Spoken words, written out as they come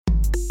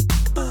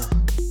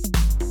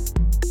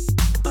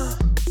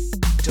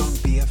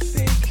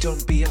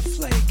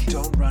flake.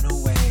 Don't run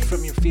away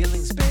from your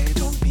feelings, babe.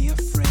 Don't be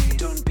afraid.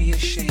 Don't be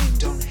ashamed.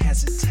 Don't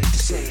hesitate to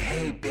say,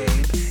 hey, babe.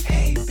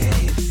 Hey,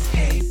 babe.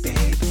 Hey,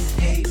 babe.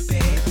 Hey,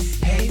 babe.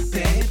 Hey,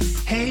 babe.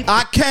 Hey,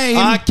 I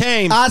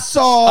came. I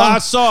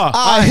saw.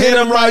 I hit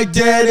him right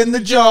dead in the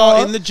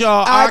jaw.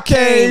 I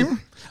came.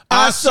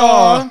 I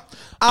saw.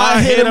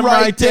 I hit him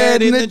right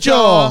dead in the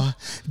jaw.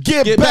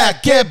 Get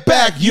back.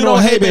 You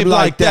don't hate babe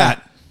like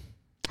that.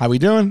 How we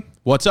doing?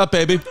 What's up,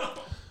 baby?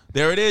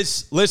 There it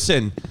is.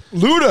 Listen,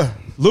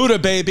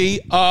 Luda, baby.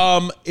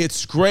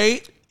 It's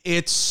great.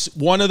 It's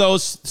one of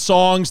those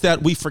songs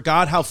that we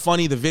forgot how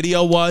funny the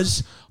video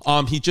was.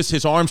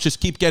 His arms just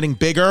keep getting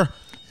bigger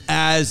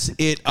as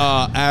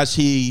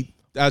the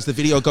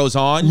video goes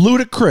on.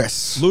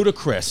 Ludacris.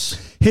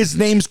 His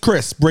name's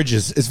Chris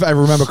Bridges, if I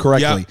remember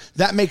correctly. Yeah.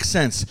 That makes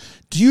sense.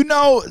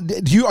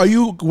 Are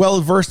you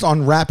well versed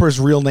on rappers'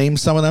 real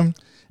names? Some of them,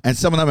 and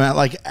some of them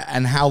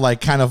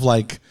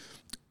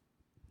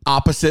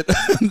opposite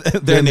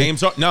Their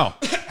names are no.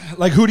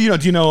 Like, who do you know?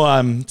 Do you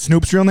know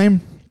Snoop's real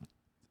name?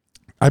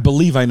 I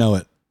believe I know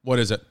it. What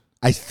is it?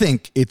 I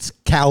think it's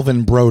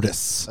Calvin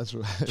Brodus. That's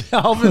right.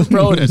 Calvin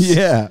Brodus.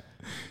 Yeah.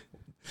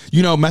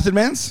 You know Method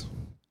Man's?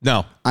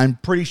 No. I'm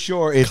pretty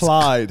sure it's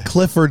Clyde.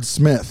 Clifford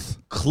Smith.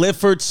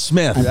 Clifford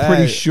Smith. I'm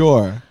pretty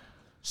sure.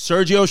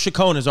 Sergio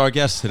Chacon is our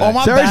guest today. Oh,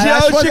 my Sergio bad.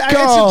 That's what I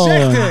Chacon.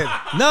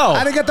 interjected. No.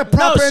 I didn't get the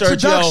proper Sergio.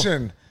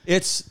 introduction.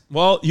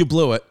 You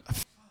blew it.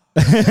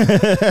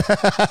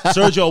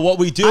 Sergio, what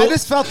we do... I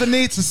just felt the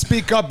need to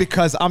speak up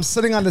because I'm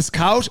sitting on this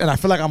couch and I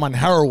feel like I'm on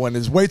heroin.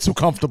 It's way too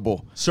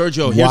comfortable.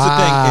 Sergio, here's the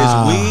thing,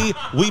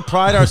 is we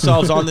pride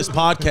ourselves on this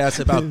podcast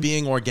about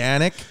being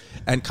organic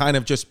and kind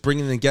of just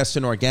bringing the guests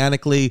in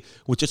organically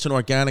with just an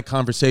organic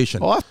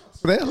conversation. Oh,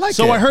 I like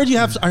So it. I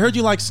heard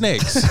you like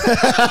snakes.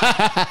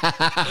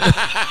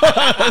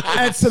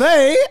 And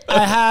today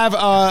I have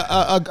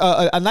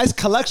a nice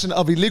collection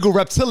of illegal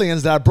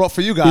reptilians that I brought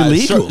for you guys.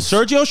 Illegal?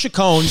 Sergio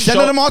Chacon. Send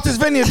it to Martha's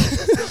Vineyard.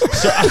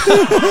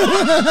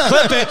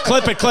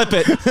 Clip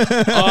it.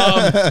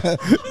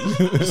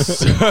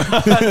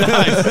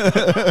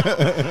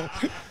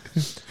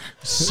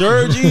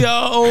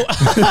 Sergio.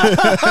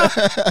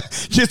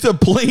 Just a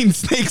plane,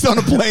 snakes on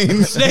a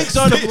plane. Snakes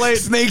on a plane.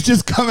 Snakes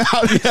just come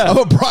out of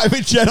a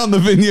private jet on the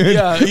vineyard.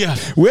 Yeah.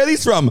 Where are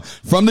these from?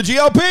 From the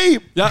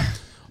GOP. Yeah.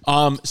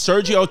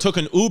 Sergio took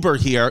an Uber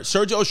here.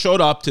 Sergio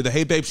showed up to the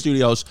Hey Babe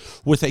Studios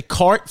with a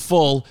cart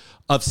full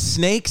of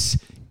snakes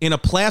in a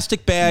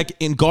plastic bag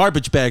in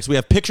garbage bags. We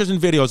have pictures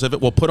and videos of it.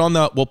 We'll put on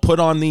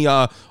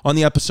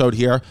the episode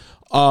here.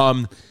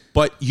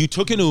 But you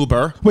took an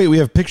Uber. Wait, we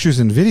have pictures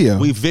and video.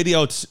 We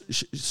videoed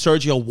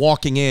Sergio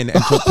walking in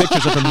and took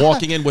pictures of him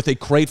walking in with a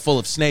crate full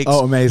of snakes.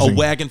 Oh, amazing. A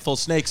wagon full of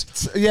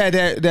snakes. Yeah,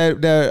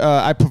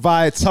 I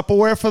provide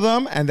Tupperware for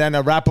them, and then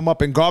I wrap them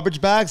up in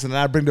garbage bags, and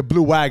then I bring the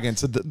blue wagon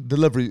to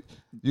deliver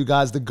you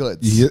guys the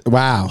goods. Yeah,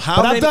 wow.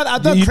 But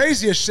I've done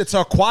crazier shit to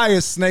acquire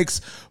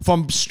snakes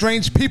from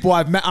strange people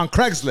I've met on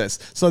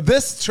Craigslist. So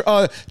this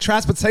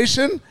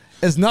transportation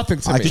is nothing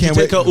to me. Did you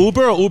take an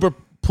Uber or Uber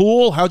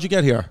pool? How'd you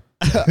get here?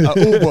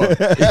 Uber,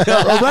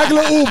 a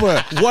regular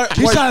Uber.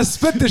 He's trying to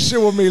split this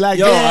shit with me, like,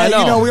 I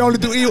know. We only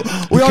do Uber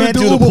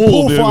the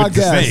pool dude, for our with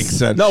the guests.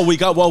 snakes. No, we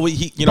got. Well,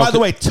 By the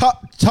way,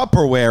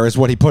 Tupperware is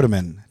what he put him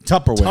in.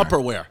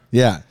 Tupperware.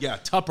 Yeah. Yeah,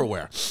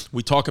 Tupperware.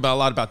 We talk about a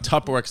lot about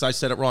Tupperware because I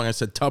said it wrong. I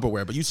said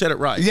Tupperware, but you said it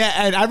right. Yeah,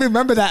 and I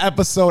remember that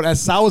episode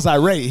as Sal was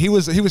irate. He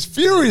was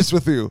furious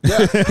with you.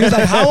 Yeah. He was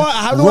like,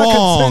 how do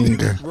I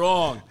continue?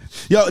 Wrong.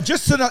 Yo,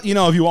 just so that,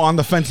 if you were on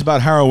the fence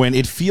about heroin,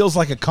 it feels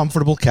like a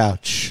comfortable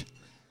couch.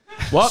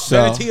 Well,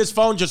 Venetia's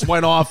phone just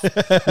went off. One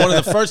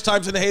of the first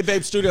times in the Hey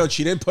Babe studio,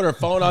 she didn't put her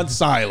phone on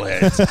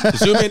silent.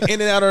 Zoom in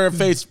and out of her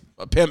face,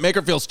 make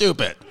her feel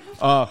stupid.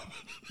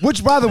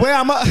 Which, by the way,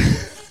 I'm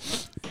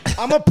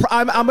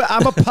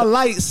a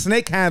polite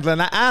snake handler,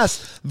 and I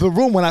asked the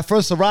room when I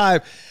first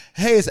arrived,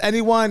 hey, is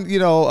anyone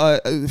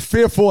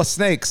fearful of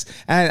snakes?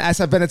 And I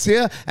said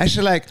Venetia, and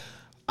she's like,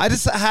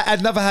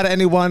 I'd never had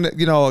anyone,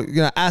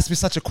 ask me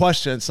such a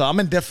question, so I'm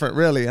indifferent,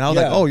 really. And I was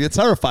like, "Oh, you're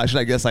terrified." She's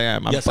like, "Yes, I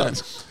am." Yes, I am.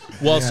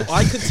 Well, so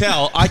I can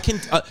tell.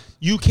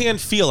 You can't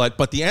feel it,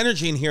 but the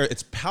energy in here,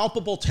 it's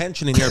palpable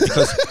tension in here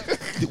because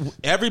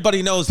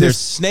everybody knows there's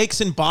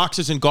snakes in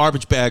boxes and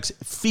garbage bags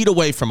feet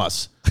away from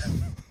us.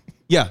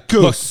 Yeah,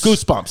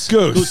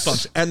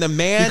 goosebumps. And the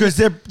man, because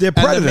they're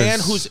predators. And the man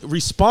who's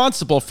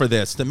responsible for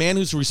this, the man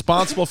who's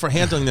responsible for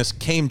handling this,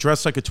 came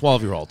dressed like a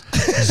 12-year-old.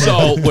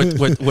 So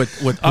with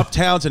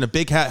uptowns and a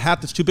big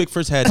hat that's too big for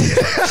his head.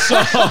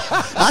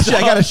 Actually,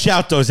 I gotta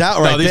shout those out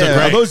right these there.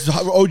 are great. Are those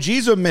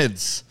OGs or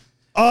mids?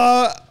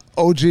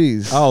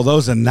 OGs. Oh,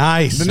 those are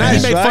nice. He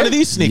made fun of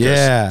these sneakers.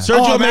 Yeah.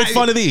 Sergio made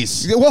fun of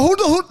these. Well,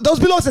 who those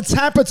belong to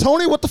Tampa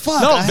Tony? What the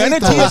fuck? No,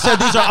 Venetia said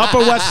these are Upper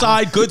West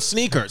Side good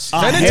sneakers.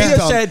 Venetia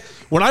said,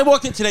 when I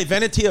walked in today,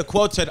 Venetia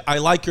quote said, "I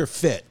like your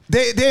fit."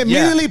 They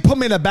immediately put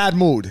me in a bad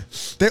mood.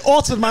 They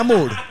altered my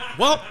mood.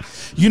 Well,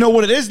 you know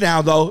what it is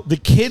now, though? The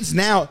kids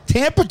now,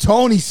 Tampa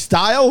Tony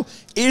style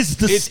is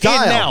the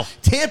style. in now.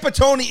 Tampa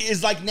Tony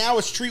is like now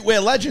a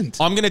streetwear legend.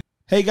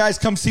 Hey guys,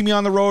 come see me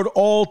on the road.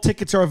 All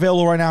tickets are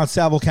available right now at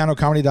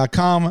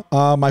salvolcanocomedy.com.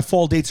 My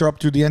fall dates are up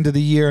through the end of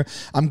the year.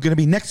 I'm going to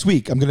be next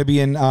week. I'm going to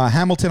be in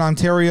Hamilton,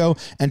 Ontario,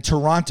 and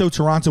Toronto.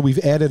 Toronto, we've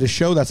added a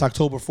show. That's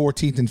October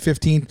 14th and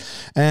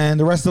 15th. And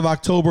the rest of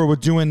October, we're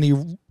doing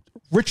the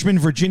Richmond,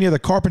 Virginia, the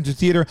Carpenter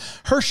Theater,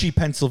 Hershey,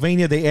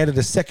 Pennsylvania. They added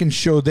a second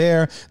show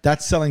there.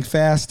 That's selling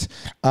fast.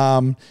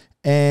 And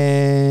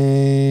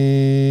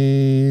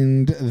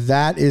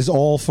that is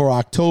all for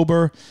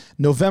October.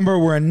 November,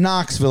 we're in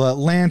Knoxville,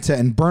 Atlanta,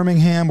 and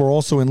Birmingham. We're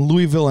also in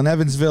Louisville and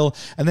Evansville.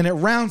 And then it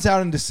rounds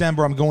out in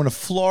December. I'm going to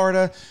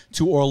Florida,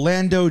 to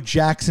Orlando,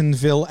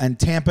 Jacksonville, and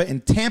Tampa.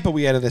 In Tampa,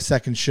 we added a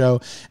second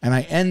show. And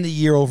I end the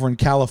year over in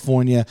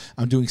California.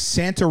 I'm doing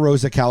Santa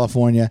Rosa,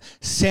 California,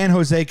 San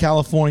Jose,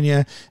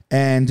 California,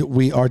 and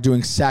we are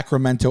doing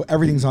Sacramento.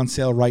 Everything's on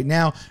sale right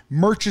now.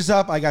 Merch is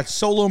up. I got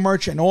solo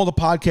merch, and all the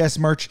podcast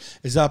merch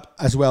is up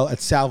as well at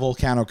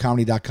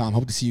salvolcanocomedy.com.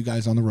 Hope to see you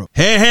guys on the road.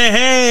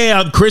 Hey,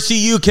 I'm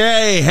Chrissy UK.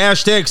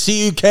 Hashtag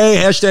CUK.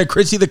 Hashtag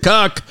Chrissy the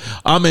Cuck.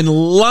 I'm in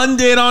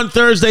London on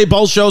Thursday.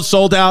 Both shows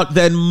sold out.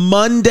 Then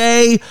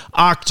Monday,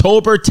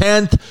 October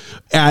 10th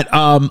at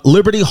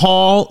Liberty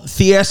Hall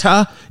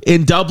Theatre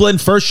in Dublin.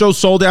 First show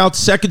sold out.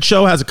 Second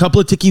show has a couple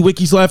of Tiki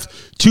Wikis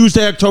left.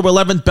 Tuesday, October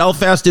 11th,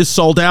 Belfast is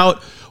sold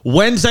out.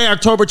 Wednesday,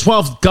 October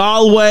 12th,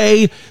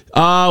 Galway.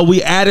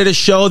 We added a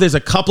show. There's a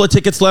couple of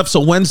tickets left. So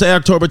Wednesday,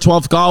 October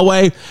 12th,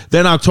 Galway.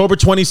 Then October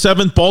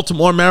 27th,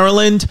 Baltimore,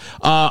 Maryland.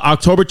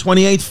 October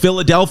 28th,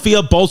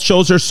 Philadelphia. Both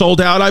shows are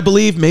sold out, I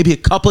believe. Maybe a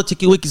couple of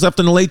Tiki Wikis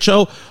left in the late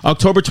show.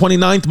 October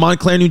 29th,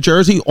 Montclair, New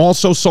Jersey.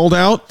 Also sold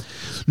out.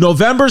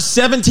 November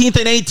 17th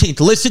and 18th.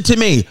 Listen to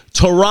me.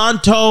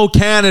 Toronto,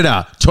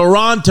 Canada.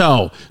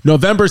 Toronto.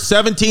 November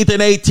 17th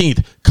and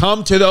 18th.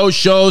 Come to those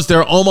shows.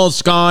 They're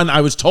almost gone.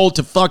 I was told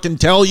to fucking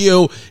tell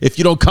you, if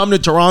you don't come to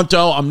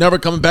Toronto, I'm never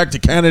coming back to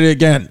Canada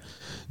again.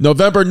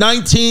 November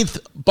 19th,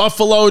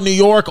 Buffalo, New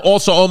York.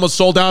 Also almost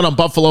sold out on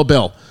Buffalo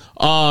Bill.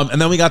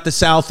 And then we got the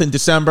South in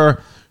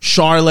December.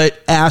 Charlotte,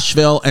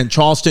 Asheville, and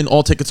Charleston.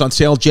 All tickets on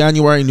sale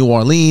January. New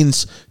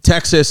Orleans,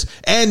 Texas,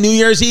 and New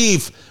Year's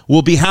Eve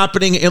will be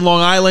happening in Long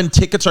Island.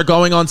 Tickets are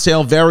going on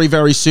sale very,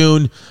 very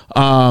soon.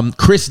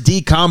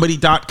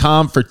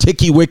 ChrisDComedy.com for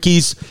Tiki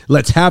Wikis.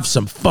 Let's have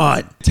some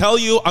fun. Tell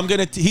you,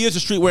 he is a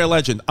streetwear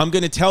legend. I'm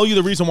going to tell you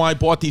the reason why I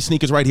bought these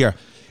sneakers right here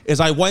is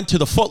I went to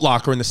the Foot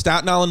Locker in the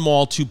Staten Island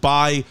Mall to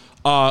buy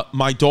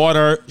my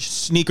daughter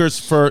sneakers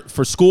for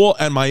school,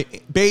 and my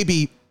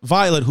baby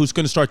Violet, who's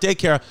going to start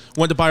daycare,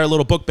 wanted to buy her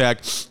little book bag.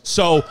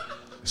 So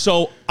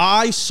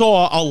I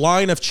saw a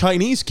line of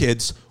Chinese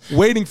kids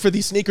waiting for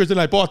these sneakers, and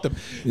I bought them.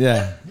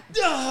 Yeah.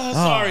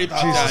 Sorry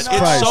about Jesus that.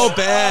 Christ. It's so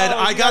bad.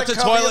 I got the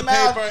toilet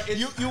paper.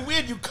 You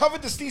weird. You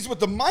covered the sneeze with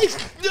the mic.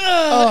 It's not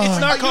Are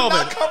you COVID.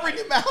 not covering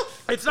your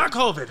mouth? It's not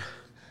COVID.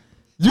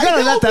 You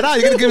gotta let that out.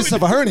 You're gonna give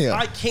yourself a hernia.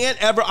 I can't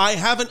ever.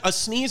 A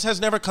sneeze has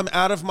never come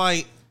out of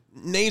my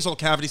nasal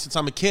cavity since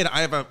I'm a kid.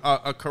 I have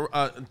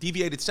a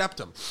deviated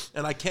septum,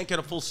 and I can't get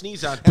a full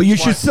sneeze out. But you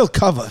should still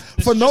cover.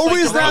 For no like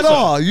reason at DeRosa.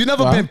 all. You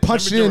never been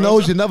punched in your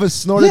nose. You never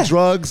snorted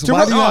drugs.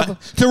 Why do you have?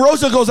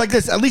 DeRosa goes like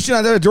this. At least you're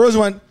not there. DeRosa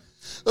went.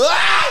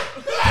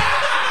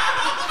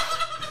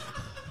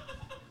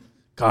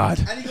 God.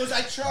 And he goes,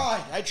 I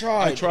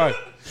tried.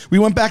 We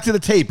went back to the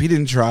tape. He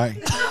didn't try.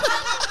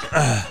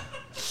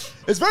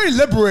 It's very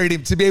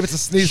liberating to be able to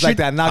sneeze like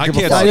that and not I give a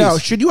can't fuck. I know.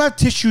 Should you have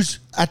tissues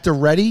at the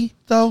ready,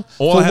 though?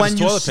 All I for have when is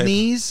you toilet paper.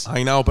 sneeze?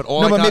 I know, but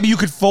all No, I but got... maybe you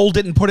could fold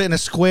it and put it in a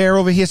square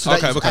over here so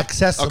that it's Okay.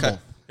 accessible. Okay.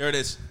 Here it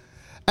is.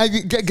 And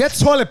you get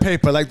toilet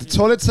paper. Like the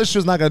toilet tissue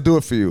is not gonna do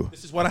it for you.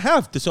 This is what I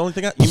have. This is the only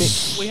thing you mean?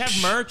 We have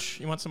merch.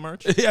 You want some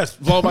merch? Yes.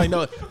 Blow my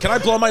nose. Can I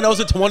blow my nose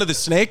into one of the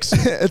snakes?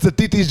 It's a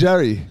TT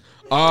Jerry.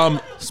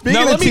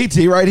 Speaking Now, of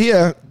TT, right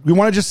here, we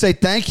want to just say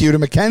thank you to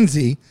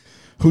Mackenzie,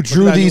 who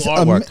drew that new these.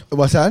 artwork.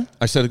 What's that?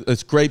 I said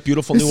it's great,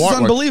 beautiful This new is artwork.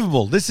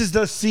 unbelievable. This is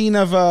the scene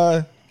of,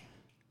 That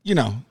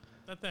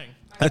thing.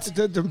 That's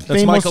the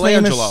famous,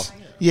 Michelangelo.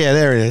 Yeah,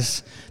 there it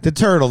is. The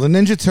turtle, the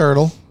Ninja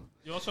Turtle.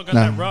 You also got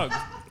that rug.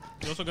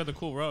 You also got the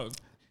cool rug.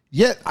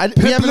 Yeah,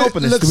 we haven't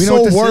opened this. Looks Do we know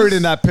so what this worried is?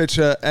 in that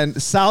picture,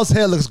 and Sal's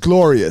hair looks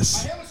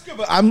glorious. Yeah, looks good,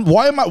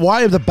 but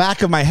why the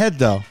back of my head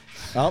though?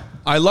 Oh.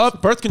 I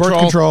love birth control.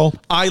 Birth control.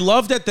 I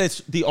love that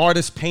the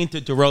artist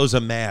painted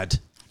DeRosa mad.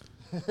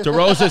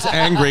 DeRosa's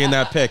angry in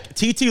that pic.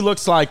 TT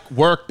looks like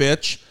work,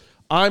 bitch.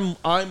 I'm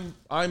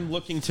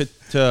looking to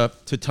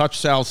touch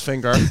Sal's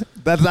finger.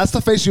 That's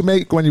the face you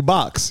make when you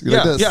box. You're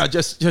like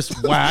this.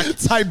 just whack.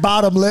 Tight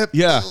bottom lip.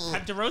 Yeah.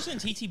 Have DeRosa and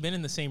TT been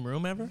in the same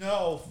room ever?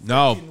 No.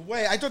 No. fucking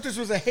way. I thought this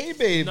was a hay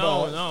babe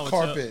No.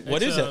 carpet.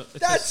 What is it? It's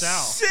That's a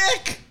Sal.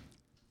 sick.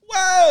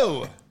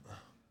 Whoa.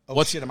 Oh,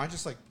 What's- shit, am I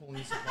just like pulling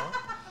these apart?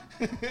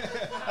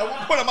 At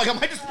one point, I'm like, am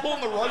I just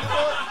pulling the rug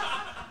apart?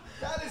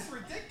 That is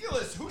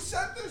ridiculous. Who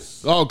sent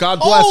this? Oh, God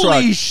bless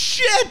Holy Rod.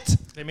 shit.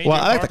 They made Well,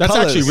 your I like the carpet. That's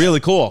colors. actually really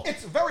cool.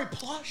 It's very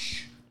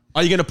plush.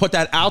 Are you going to put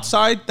that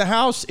outside the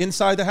house,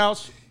 inside the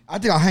house? I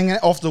think I'll hang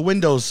it off the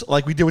windows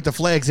like we did with the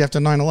flags after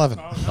 9/11.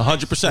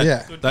 100%.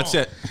 Yeah. That's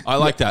it. I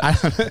like that.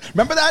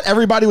 Remember that?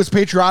 Everybody was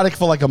patriotic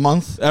for like a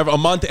month. A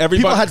month,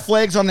 everybody. People had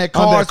flags on their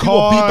cars. People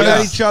cars. beeping Yeah.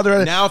 at each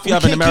other. Now if you We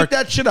have an can't Ameri- keep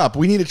that shit up.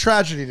 We need a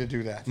tragedy to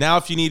do that. Now,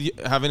 if you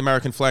have an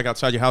American flag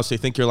outside your house, they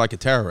think you're like a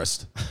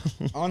terrorist.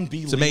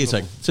 Unbelievable. It's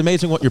amazing. It's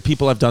amazing what your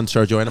people have done,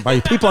 Sergio. And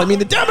by people, I mean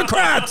the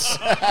Democrats.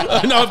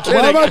 No, I'm kidding.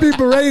 Why am I being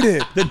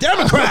berated? The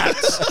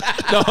Democrats.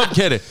 No, I'm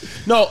kidding.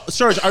 No,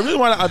 Serge, I really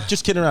want to. I'm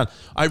just kidding around.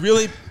 I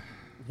really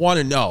want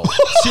to know.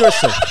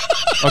 Seriously.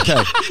 Okay.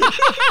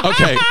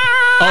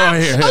 Oh,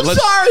 here. I'm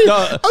let's- sorry.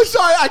 No, I'm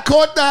sorry. I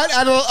caught that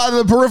out of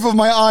the periphery of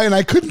my eye and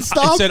I couldn't I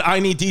stop. said I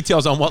need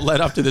details on what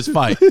led up to this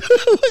fight.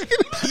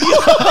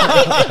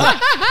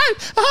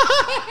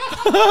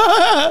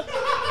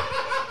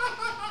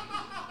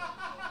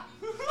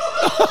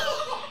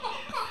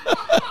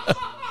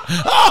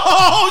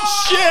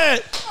 Oh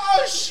shit!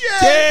 Oh shit!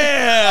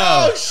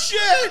 Damn! Oh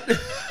shit!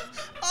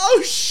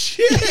 Oh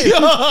shit! She's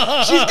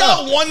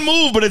got one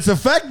move, but it's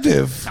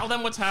effective. Tell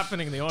them what's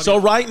happening in the audience. So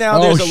right now,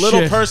 Oh, there's a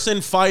little shit.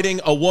 person fighting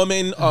a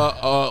woman,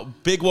 a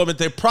big woman.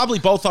 They're probably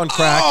both on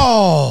crack.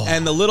 Oh.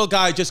 And the little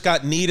guy just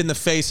got kneed in the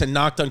face and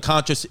knocked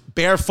unconscious,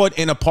 barefoot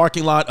in a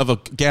parking lot of a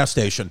gas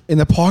station In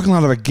the parking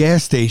lot of a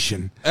gas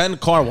station. and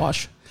car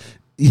wash.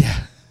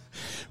 Yeah.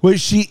 Where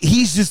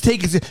he's just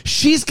taking.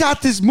 She's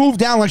got this move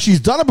down like she's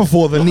done it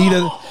before. The knee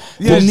to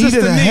Yeah, it's knee just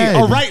to the the knee.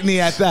 head. A right knee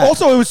at that.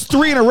 Also, it was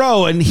 3 in a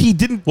row, and he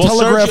didn't Well,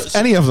 telegraph Sergio-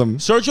 any of them.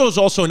 Sergio is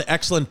also an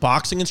excellent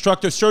boxing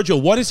instructor. Sergio,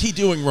 what is he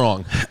doing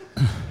wrong?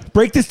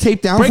 Break this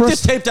tape down Break for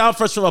this us. tape down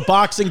for us from a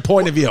boxing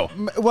point of view.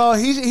 Well,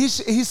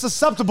 he's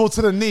susceptible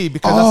to the knee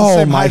because Oh, that's the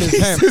same my- height as he's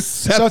him. So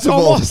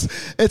susceptible.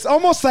 it's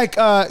almost like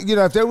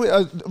if there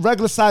were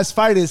regular sized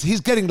fighters,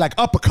 he's getting like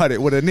uppercutted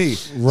with a knee.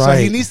 So Right.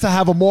 he needs to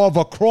have a more of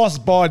a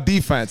crossbar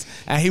defense,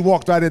 and he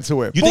walked right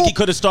into it. You think he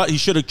could have started? He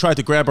should have tried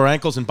to grab her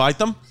ankles and bite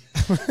them.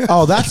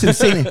 Oh, that's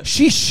insane.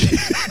 She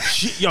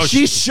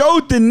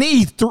showed the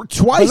knee twice.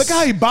 But look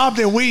how he bobbed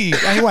and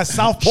weaved, and he went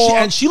southpaw.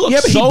 And she looked Yeah,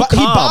 but so he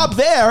calm. bobbed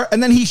there,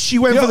 and then she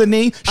went Yo, for the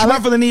knee. She I went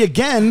like- for the knee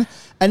again,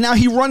 and now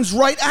he runs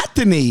right at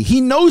the knee.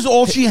 He knows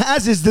all she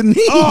has is the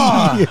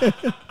knee.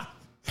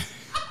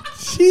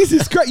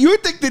 Jesus Christ! You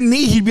would think the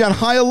knee, he'd be on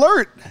high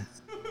alert.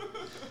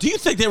 Do you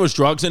think there was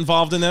drugs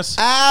involved in this?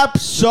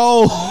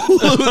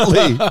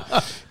 Absolutely.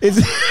 It's,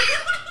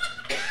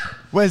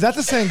 Wait, is that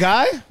the same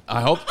guy?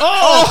 I hope.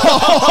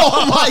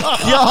 oh my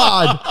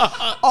God!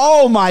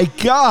 Oh my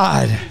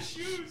God!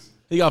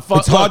 He got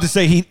fucked. It's hard to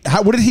say.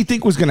 What did he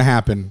think was going to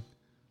happen?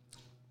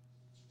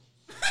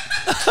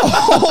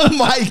 Oh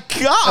my And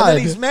God! then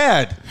he's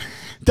mad.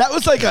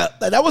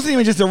 That wasn't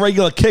even just a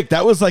regular kick.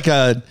 That was like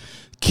a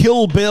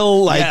Kill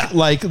Bill, Yeah.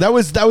 like that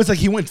was like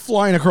he went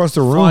flying across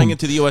the room, Flying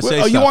into the USA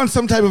Are you stuff. on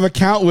some type of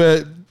account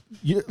where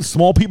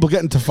small people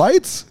get into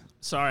fights?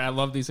 Sorry, I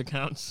love these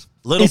accounts.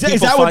 Little Is that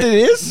people what fight-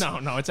 it is? No,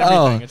 it's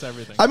everything. Oh. It's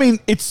everything.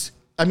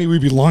 I mean,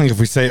 we'd be lying if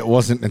we say it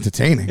wasn't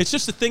entertaining. It's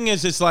just the thing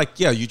is like,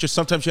 yeah, you just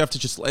sometimes you have to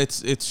just.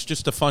 It's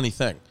just a funny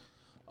thing.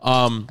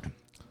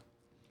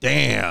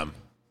 Damn.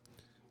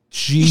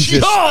 Jesus Yo!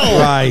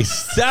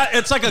 Christ. That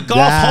it's like a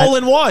golf hole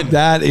in one.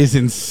 That is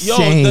Yo,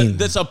 insane.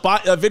 there's a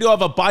video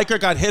of a biker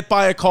got hit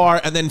by a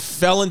car and then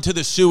fell into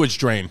the sewage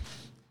drain.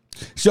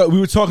 So we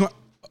were talking.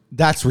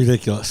 That's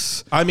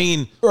ridiculous. I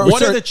mean, Oh,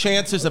 what sir- are the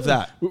chances of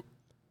that?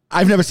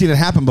 I've never seen it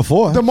happen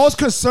before. The most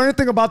concerning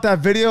thing about that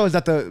video is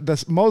that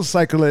the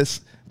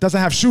motorcyclist doesn't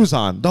have shoes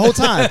on the whole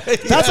time.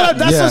 That's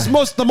Yeah.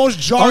 what's the most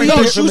Oh, jarring no,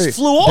 thing the for me. shoes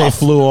flew off. They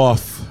flew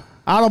off.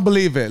 I don't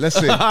believe it. Let's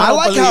see. I don't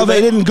like how believe they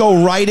it. didn't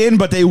go right in,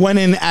 but they went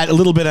in at a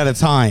little bit at a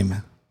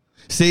time.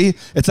 See,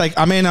 it's like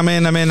I'm in.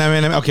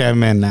 Okay,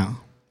 I'm in now.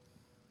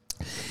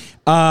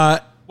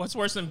 What's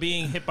worse than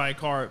being hit by a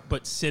car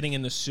but sitting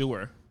in the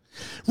sewer?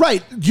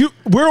 Right,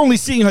 we're only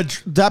seeing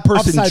that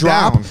person Upside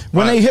drop down.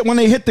 when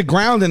they hit the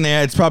ground in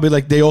there. It's probably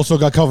like they also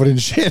got covered in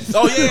shit.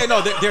 Oh yeah,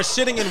 no, they're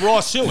sitting in raw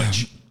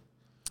sewage.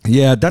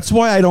 Yeah, that's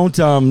why I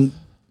don't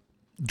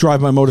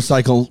drive my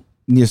motorcycle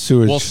near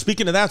sewage. Well,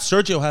 speaking of that,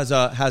 Sergio has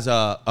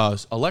a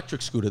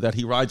electric scooter that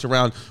he rides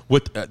around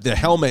with the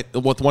helmet,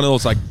 with one of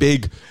those like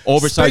big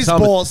oversized Spaceball-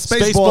 helmets,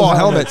 spaceball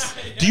helmets.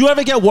 Do you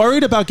ever get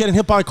worried about getting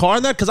hit by a car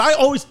in that? Because I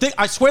always think,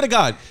 I swear to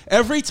God,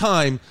 every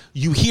time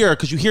you hear,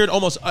 because you hear it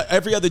almost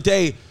every other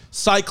day,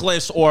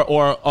 cyclist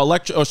or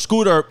electric or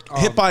scooter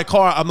hit by a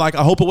car, I'm like,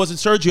 I hope it wasn't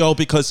Sergio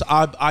because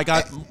I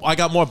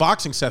got more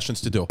boxing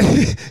sessions to do.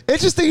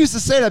 Interesting you used to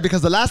say that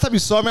because the last time you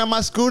saw me on my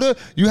scooter,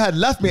 you had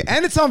left me.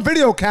 And it's on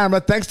video camera,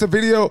 thanks to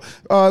video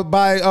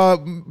by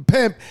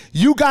Pimp.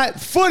 You got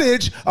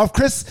footage of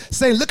Chris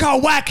saying, look how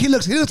whack he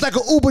looks. He looks like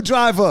an Uber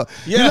driver.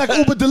 Yeah. He like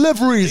Uber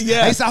deliveries. Yeah.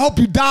 And he said, I hope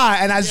you die.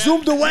 And I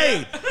zoomed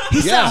away. He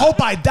said, I hope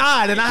I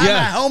died. And I had Yeah.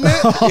 my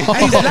helmet. And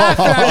he's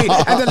laughing at me.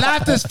 And the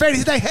laughter's fading.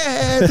 He's like,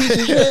 hey, piece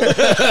of shit. Yeah.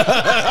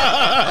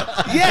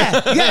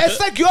 It's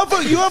like you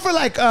ever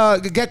like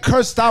get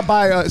cursed out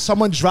by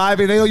someone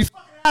driving. They go, you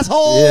fucking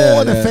asshole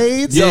and the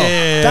fades.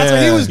 Yeah. That's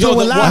what he was doing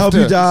with I hope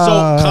laughter. you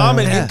die.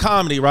 So in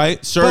comedy,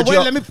 right? Sergio. But wait,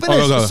 let me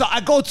finish. Go. So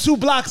I go 2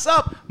 blocks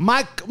up.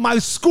 My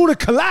scooter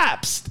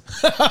collapsed,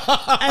 and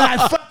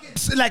I fucking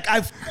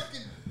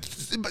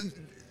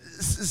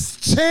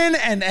chin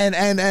and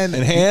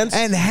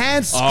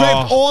hands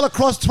scraped all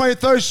across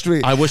 23rd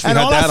Street. I wish we and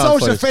had all that I saw on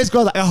was your footage. face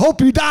go like, I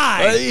hope you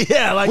die.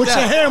 Yeah, like with that.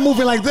 your hair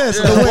moving like this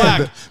in the Black.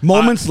 wind.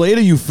 Moments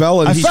later, you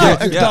fell and I he fell.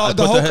 did. Yeah, The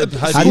but whole the-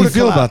 How do you scooter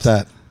feel about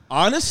collapsed. that?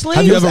 Honestly,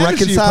 Have you ever energy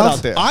you put reconciled?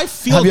 out there. I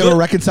feel Have you good. ever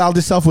reconciled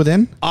yourself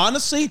within?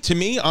 Honestly,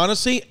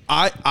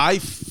 I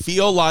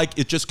feel like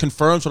it just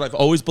confirms what I've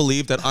always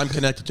believed, that I'm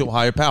connected to a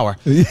higher power,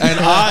 and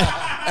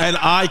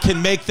I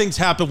can make things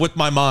happen with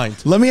my mind.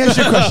 Let me ask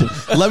you a question.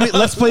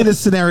 Let's play this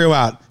scenario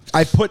out.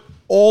 I put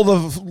all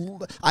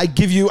the. I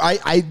give you.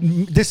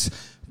 This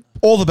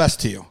all the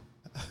best to you.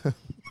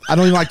 I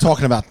don't even like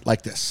talking about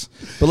like this.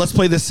 But let's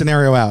play this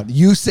scenario out.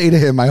 You say to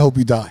him, "I hope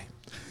you die."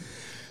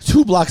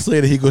 2 blocks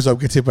later, he goes up,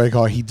 gets hit by a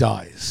car, he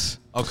dies.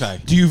 Okay.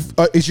 Do you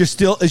is your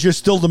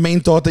still the main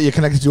thought that you're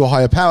connected to a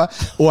higher power,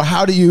 or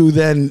how do you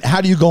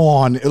go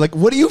on? Like,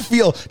 what do you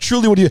feel?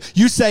 Truly, what do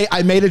you say?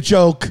 I made a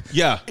joke.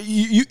 Yeah.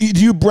 You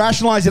do you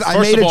rationalize it? I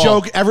First made of a all-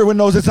 joke. Everyone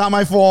knows it's not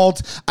my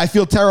fault. I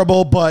feel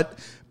terrible, but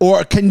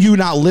or can you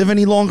not live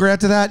any longer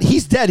after that?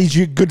 He's dead. He's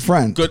your good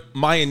friend. Good.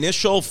 My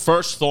initial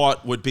first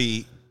thought would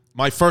be.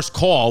 My first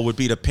call would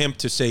be to Pimp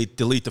to say,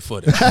 delete the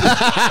footage. No.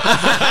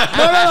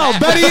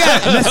 Better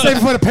yet, let's save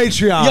it for the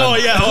Patreon.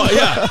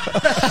 Yeah.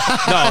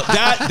 No,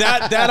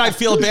 that I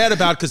feel bad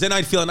about, because then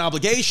I'd feel an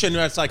obligation.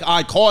 Where it's like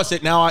I caused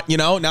it. Now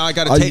I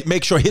got to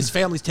make sure his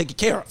family's taken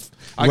care of.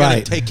 I got to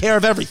Right. take care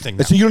of everything.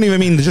 now. So you don't even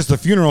mean just the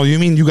funeral. You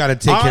mean you got to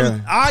take care of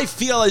it. I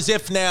feel as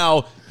if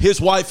now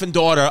his wife and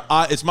daughter,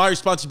 it's my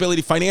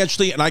responsibility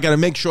financially, and I got to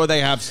make sure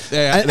they have.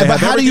 But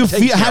how do you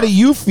feel? How do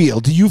you feel?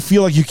 Do you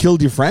feel like you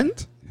killed your friend?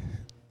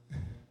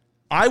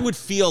 I would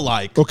feel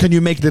like Or can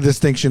you make the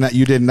distinction that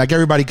you didn't? Like,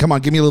 everybody, come on,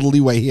 give me a little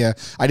leeway here.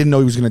 I didn't know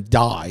he was going to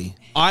die.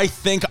 I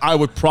think I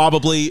would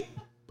probably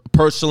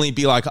personally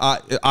be like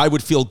I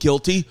would feel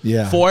guilty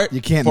for it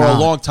You can't for not. a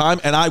long time,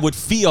 and I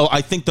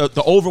think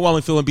the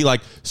overwhelming feeling would be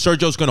like,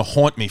 Sergio's going to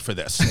haunt me for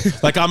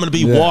this. Like, I'm going to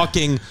be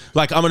walking,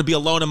 like I'm going to be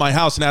alone in my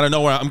house, and out of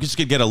nowhere I'm just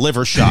going to get a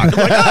liver shot. I'm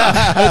like,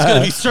 it's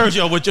going to be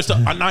Sergio with just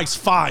a nice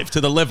 5 to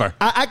the liver.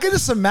 I can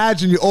just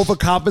imagine you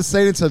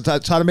overcompensating to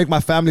try to make my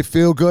family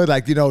feel good,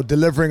 like,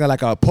 delivering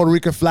a Puerto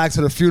Rican flag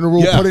to the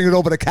funeral, Yeah. putting it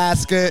over the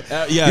casket.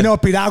 Yeah.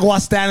 Piragua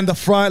stand in the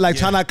front, like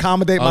trying to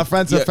accommodate my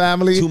friends and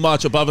family. Too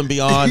much above and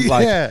beyond,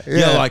 like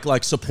Yeah.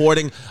 like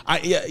supporting.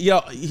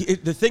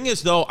 The thing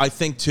is, though, I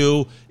think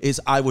too is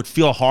I would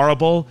feel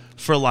horrible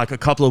for like a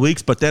couple of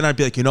weeks, but then I'd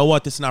be like, you know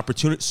what, this is an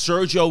opportunity.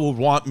 Sergio would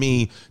want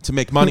me to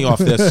make money off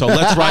this, so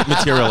let's write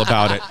material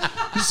about it.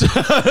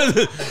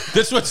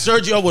 This is what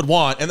Sergio would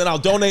want, and then I'll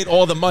donate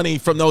all the money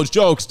from those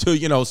jokes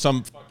to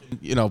some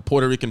fucking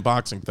Puerto Rican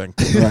boxing thing.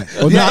 Right.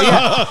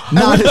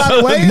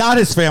 Well, not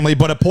his family,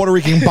 but a Puerto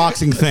Rican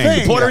boxing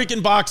thing. Puerto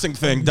Rican Boxing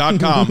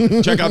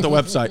Thing.com. Check out the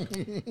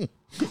website.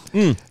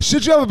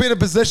 Should you ever be in a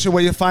position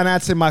where you're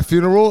financing my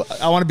funeral,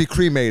 I want to be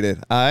cremated.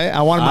 All right,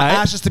 I want my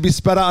ashes to be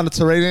spread out on a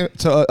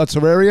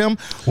terrarium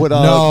with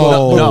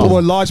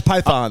with large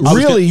pythons.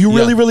 Really, you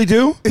really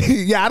do?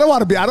 Yeah, I don't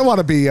want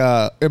to be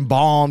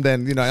embalmed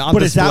and on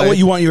But is that display. what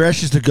you want your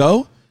ashes to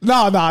go?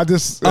 No, I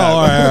just.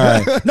 All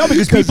right. No,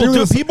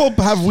 because people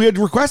have weird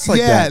requests like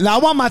Yeah, that. now I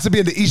want mine to be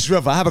in the East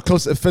River. I have a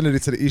close affinity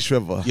to the East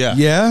River. Yeah.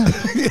 Yeah.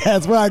 Yeah,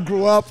 that's where I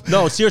grew up.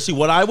 No, seriously,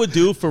 what I would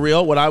do for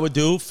real, what I would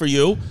do for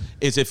you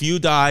is if you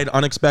died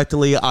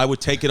unexpectedly, I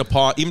would take it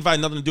upon, even if I had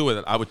nothing to do with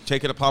it, I would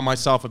take it upon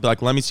myself. I'd be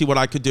like, let me see what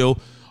I could do.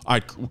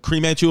 I'd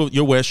cremate you,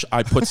 your wish.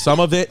 I'd put some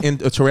of it in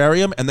a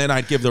terrarium, and then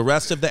I'd give the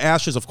rest of the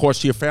ashes, of course,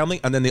 to your family,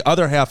 and then the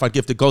other half I'd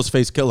give to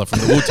Ghostface Killer from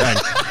the Wu-Tang.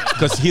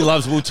 Because he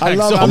loves Wu-Tang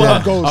I so love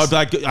much. Ghost. I would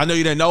be like, I know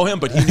you didn't know him,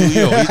 but he knew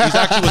you. He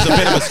actually was a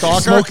bit of a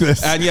stalker. Smoke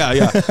this. And yeah.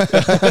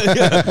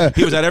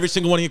 He was at every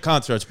single one of your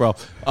concerts, bro.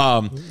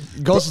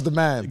 Ghost is the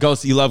man.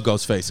 Ghost, you love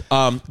Ghostface.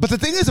 But the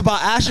thing is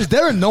about ashes,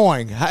 they're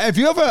annoying. Have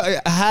you ever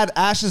had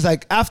ashes,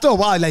 like, after a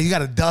while, like, you got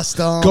to dust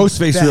them?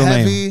 Ghostface they're real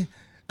heavy. name.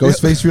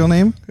 Ghostface real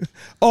name?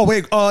 Oh,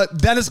 wait,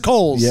 Dennis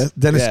Coles. Yeah.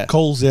 Dennis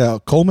Coles, yeah.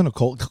 Coleman or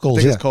Coles?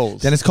 think it's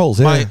Coles. Dennis Coles,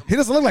 yeah. He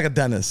doesn't look like a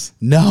Dennis.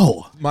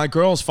 No. My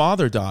girl's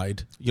father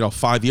died,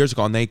 5 years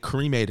ago, and they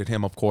cremated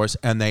him, of course.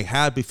 And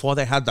before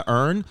they had the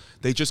urn,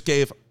 they just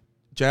gave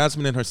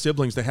Jasmine and her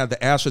siblings, they had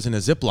the ashes in a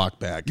Ziploc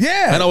bag.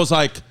 Yeah.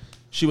 And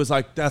she was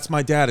like, that's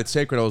my dad, it's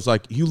sacred. I was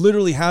like, you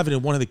literally have it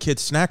in one of the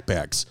kids' snack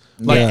bags.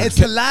 Like, Yeah. It's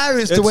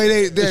hilarious the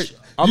way they.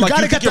 I'm You like,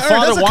 gotta you get think the your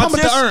urn. It father doesn't come wants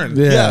with the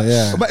this? urn.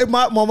 Yeah.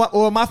 But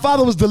when my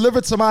father was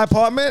delivered to my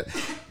apartment,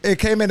 it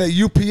came in a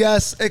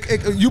UPS.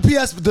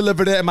 UPS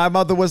delivered it, and my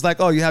mother was like,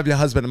 "Oh, you have your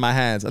husband in my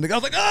hands." And I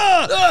was like,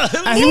 "Ah!"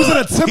 And he was in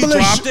a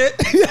Timberland. He dropped it.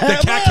 Yeah,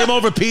 The cat came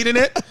over, peed in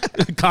it.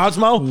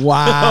 Cosmo.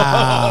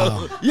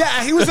 Wow.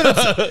 Yeah, he was in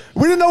a.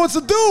 We didn't know what to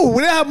do.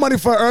 We didn't have money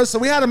for an urn, so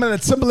we had him in a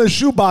Timberland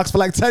shoebox for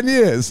like 10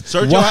 years.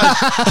 Sergio has,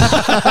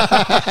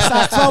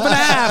 Size 12 and a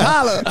half.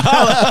 Holla.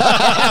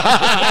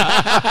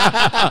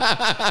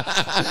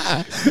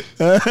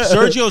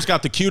 Sergio's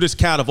got the cutest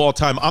cat of all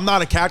time. I'm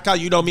not a cat guy.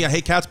 You know me. I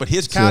hate cats. But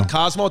his cat,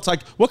 Cosmo, it's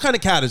like, what kind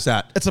of cat is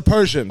that? It's a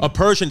Persian. A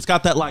Persian. It's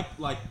got that like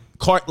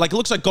it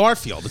looks like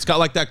Garfield. It's got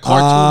like that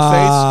cartoon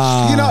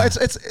face. You know,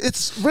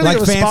 it's really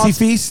Like Fancy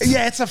Feast?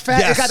 Yeah, it's a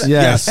Yes.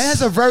 Yes. It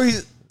has a very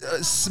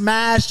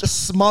smashed,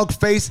 smug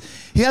face.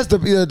 He has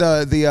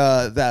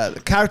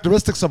the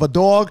characteristics of a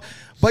dog.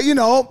 But, you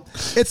know,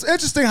 it's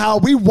interesting how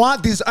we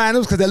want these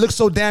animals because they look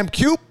so damn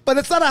cute, but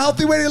it's not a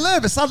healthy way to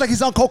live. It sounds like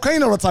he's on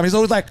cocaine all the time. He's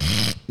always like,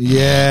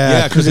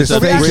 Yeah, because his it's a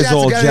we face actually is have to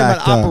all get him an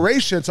jacked up.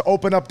 operation to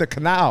open up the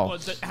canal. Well,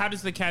 how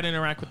does the cat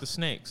interact with the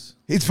snakes?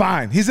 He's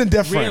fine. He's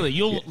indifferent. Really,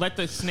 you'll let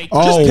the snake?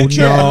 Oh, Just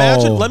picture. no.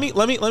 Imagine. Let me.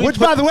 Which,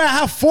 by the way, I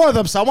have 4 of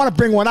them, so I want to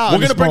bring one out. We're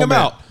in gonna this bring him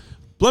moment. out.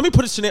 Let me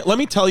put a scenario. Let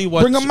me tell you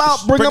what. Bring 'em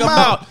out, bring 'em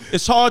out.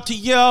 It's hard to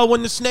yell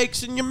when the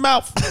snake's in your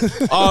mouth.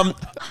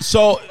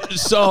 So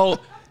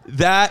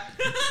that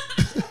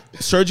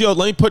Sergio.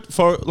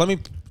 Let me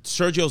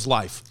Sergio's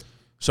life.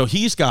 So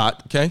he's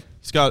got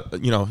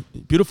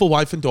beautiful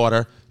wife and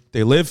daughter.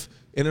 They live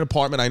in an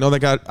apartment. I know they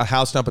got a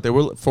house now, but they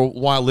were for a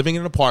while living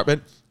in an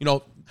apartment. You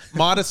know,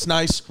 modest,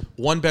 nice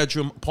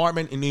 1-bedroom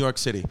apartment in New York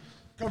City.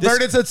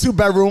 Converted to a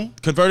 2-bedroom.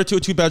 Converted to a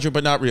 2-bedroom,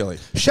 but not really.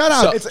 Shout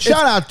out,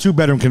 shout out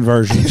 2-bedroom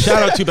conversion.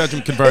 Shout out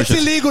 2-bedroom conversion.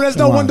 It's illegal. There's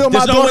no window in my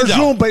There's no daughter's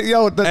window. room, but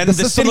yo, And the the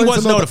system city lets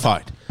was them know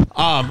notified.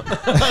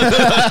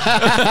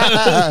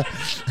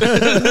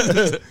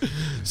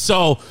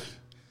 So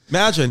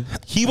imagine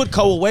he would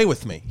go away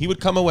with me. He would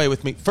come away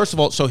with me. First of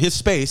all, so his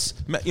space,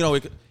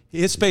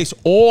 his space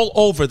all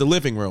over the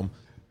living room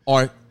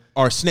are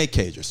snake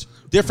cages.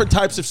 Different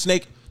types of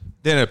snake.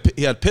 Then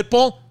he had a pit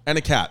bull and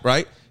a cat,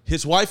 right?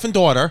 His wife and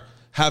daughter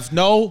have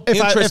no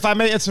interest. If I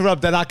may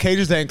interrupt, they're not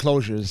cages, they're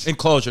enclosures.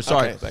 Enclosure,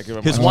 sorry. Okay, thank you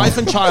very His much. wife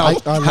and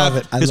child I love have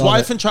it. I his love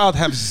wife it. and child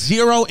have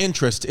zero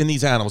interest in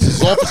these animals. This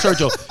is all for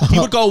Sergio. He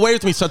would go away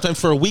with me sometimes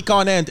for a week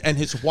on end, and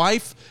his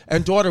wife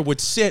and daughter would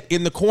sit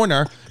in the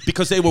corner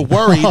because they were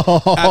worried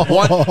at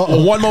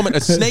one moment a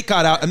snake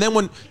got out. And then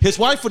when his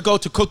wife would go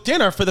to cook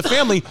dinner for the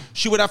family,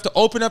 she would have to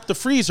open up the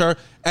freezer,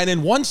 and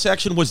in one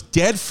section was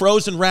dead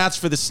frozen rats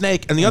for the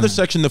snake, and the other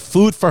section the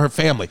food for her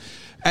family.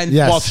 And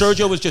Yes. while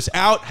Sergio was just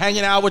out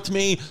hanging out with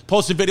me,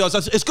 posting videos,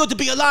 it's good to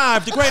be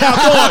alive, the great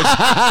outdoors.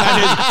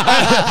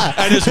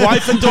 and his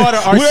wife and daughter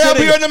are We're up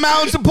sitting here in the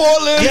mountains of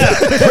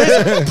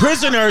Portland.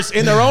 prisoners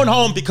in their own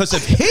home because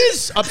of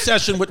his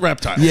obsession with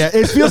reptiles. Yeah,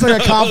 it feels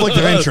like a conflict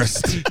of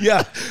interest.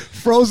 Yeah.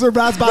 Frozen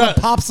rats by the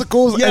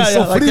popsicles and like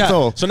that.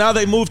 sofrito. So now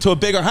they moved to a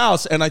bigger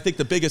house, and I think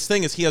the biggest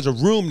thing is he has a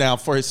room now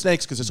for his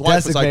snakes because his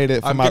wife was like,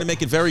 Designated for I'm my- going to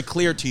make it very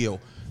clear to you.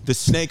 The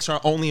snakes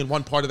are only in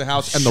one part of the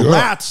house, and the Sure.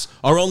 rats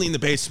are only in the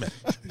basement.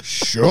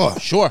 Sure.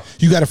 Sure.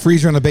 You got a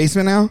freezer in the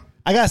basement now?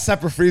 I got a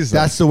separate freezer.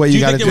 That's the way Do you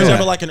you got to think do there was it.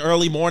 ever like an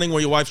early morning where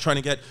your wife's trying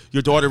to get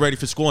your daughter ready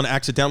for school and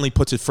accidentally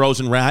puts a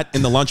frozen rat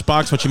in the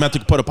lunchbox when she meant to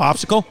put a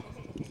popsicle?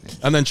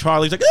 And then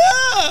Charlie's like,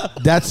 ah!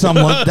 That's some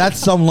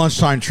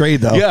lunchtime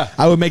trade though. Yeah.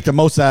 I would make the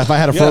most of that if I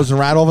had a frozen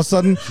rat all of a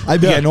sudden.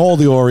 I'd be getting all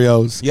the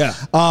Oreos. Yeah.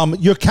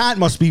 Your cat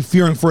must be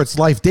fearing for its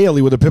life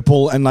daily with a pit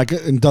bull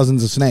and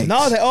dozens of snakes.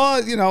 No, they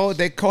all,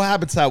 they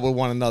cohabitate with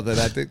one another.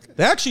 I think.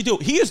 They actually do.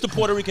 He is the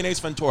Puerto Rican Ace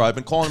Ventura. I've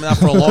been calling him that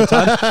for a long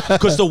time.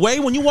 Because the way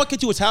when you walk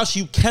into his house,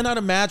 you cannot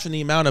imagine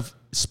the amount of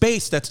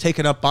space that's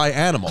taken up by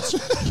animals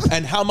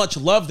and how much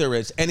love there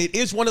is. And it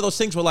is one of those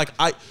things where like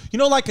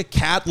a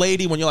cat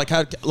lady when you're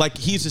like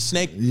he's a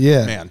snake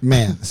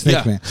man. Snake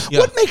Yeah. man. Yeah.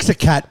 What makes a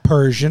cat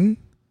Persian?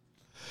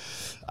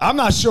 I'm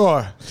not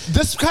sure.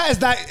 This cat is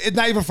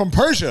not even from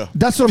Persia.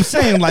 That's what I'm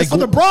saying. Like It's from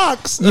the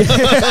Bronx. And the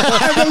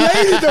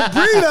lady, the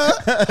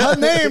breeder, her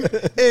name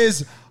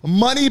is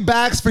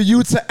Moneybags for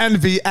You to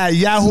Envy at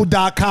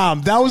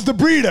yahoo.com. That was the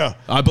breeder.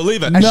 I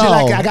believe it. And she No.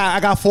 like, I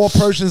got 4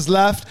 Persians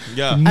left.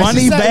 Yeah. And she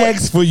money said,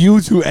 bags for you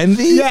to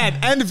envy? Yeah,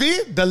 envy,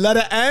 the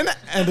letter N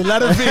and the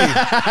letter V.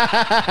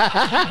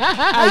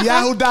 At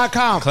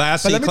yahoo.com.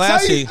 Classy, But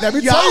classy. Let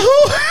me tell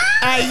you.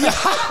 At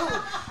Yahoo.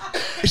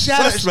 She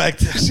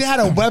had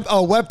a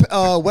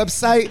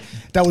website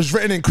that was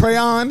written in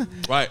crayon.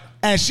 Right.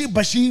 And she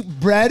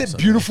bred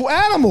beautiful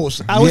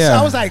animals. I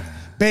was like,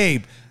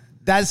 babe,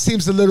 that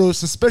seems a little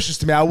suspicious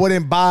to me. I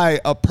wouldn't buy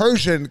a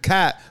Persian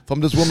cat from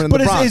this woman in But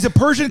the Bronx. is a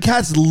Persian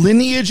cat's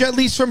lineage at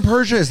least from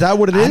Persia? Is that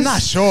what it is? I'm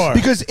not sure.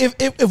 Because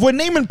if we're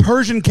naming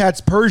Persian cats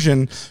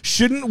Persian,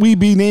 shouldn't we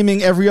be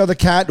naming every other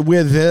cat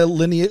with their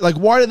lineage? Like,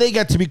 why do they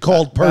get to be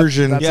called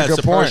Persian? that's Yeah, a it's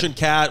good the point. Persian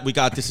cat.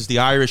 This is the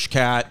Irish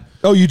cat.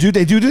 Oh, you do?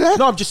 They do that?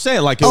 No, I'm just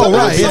saying like Oh, it's-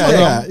 right. some of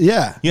Yeah, them-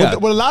 yeah. Yeah.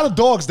 With a lot of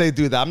dogs, they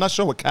do that. I'm not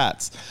sure with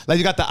cats. Like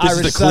you got the This is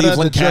Irish the setter, the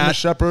Cleveland German cat.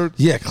 Shepherd.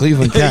 Yeah,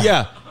 Cleveland cat.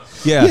 Yeah.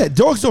 Yeah,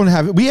 dogs don't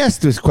have it. We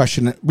asked this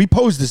question. We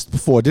posed this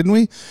before, didn't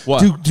we?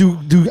 What?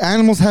 Do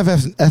animals have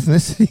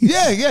ethnicity?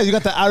 Yeah. You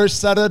got the Irish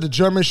setter, the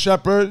German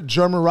Shepherd,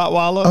 German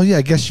Rottweiler. Oh, yeah,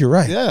 I guess you're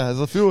right. Yeah, there's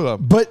a few of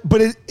them. But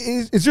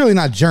it's really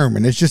not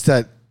German. It's just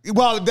that.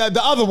 Well, the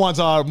other ones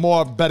are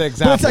more better But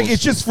examples.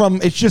 it's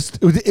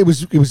like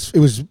it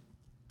was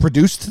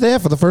produced there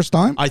for the first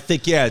time? I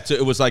think, yeah,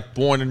 it was like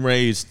born and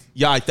raised.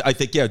 Yeah, I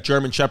think, yeah,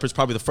 German Shepherd's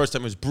probably the first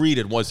time it was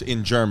breeded was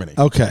in Germany.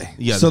 Okay.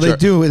 Yeah, So they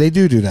do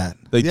that.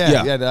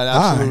 Yeah, they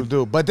absolutely Alright.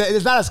 do. But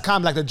it's not as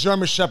common. Like the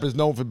German Shepherd is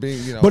known for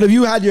being, But if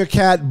you had your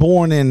cat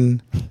born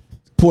in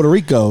Puerto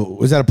Rico,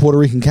 was that a Puerto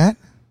Rican cat?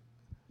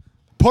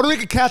 Puerto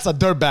Rican cats are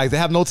dirtbags. They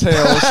have no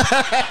tails.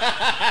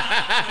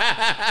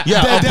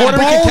 Yeah, a They're Puerto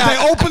Rican bold. cat.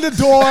 They open the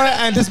door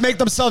and just make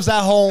themselves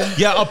at home.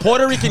 Yeah, a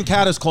Puerto Rican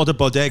cat is called a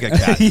bodega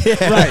cat.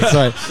 Right.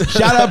 Sorry.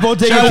 Shout out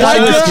Bodega Shout out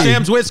Cat Whiskey. Whiskey.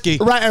 Sam's Whiskey.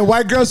 Right, and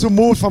white girls who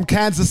moved from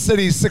Kansas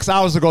City 6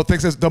 hours ago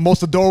thinks it's the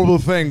most adorable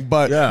thing,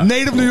 but Yeah.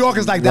 native New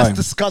Yorkers like that's Right.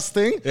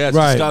 disgusting. Yeah, it's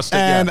Right. disgusting.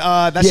 And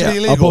yeah. that should be Yeah,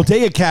 a illegal.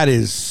 Bodega cat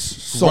is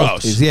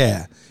salt. Gross.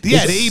 Yeah. Yeah,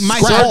 It's they eat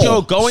mice. scrappy.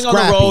 Sergio, going on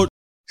the Scrappy. road.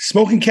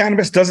 Smoking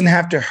cannabis doesn't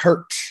have to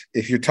hurt.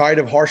 If you're tired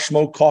of harsh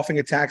smoke, coughing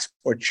attacks,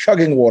 or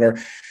chugging water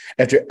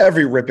after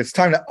every rip, it's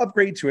time to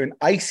upgrade to an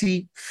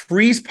icy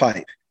freeze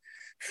pipe.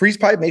 Freeze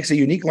pipe makes a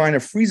unique line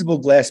of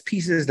freezable glass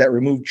pieces that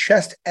remove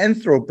chest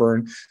and throat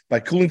burn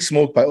by cooling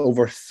smoke by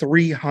over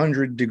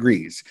 300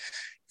 degrees.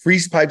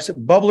 Freeze pipes,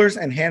 bubblers,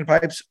 and hand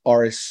pipes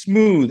are as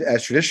smooth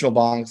as traditional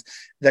bongs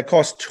that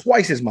cost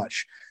twice as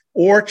much.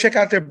 Or check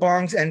out their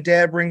bongs and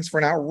dab rings for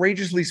an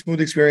outrageously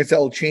smooth experience that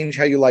will change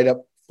how you light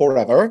up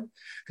forever.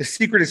 The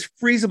secret is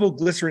freezable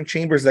glycerin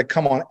chambers that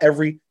come on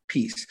every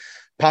piece.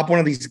 Pop one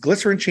of these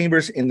glycerin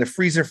chambers in the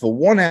freezer for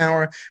 1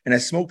 hour, and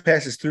as smoke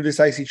passes through this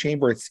icy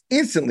chamber, it's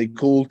instantly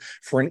cooled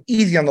for an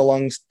easy on the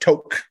lungs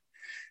toke.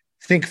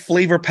 Think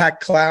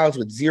flavor-packed clouds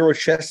with zero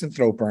chest and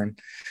throat burn.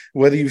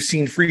 Whether you've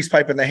seen freeze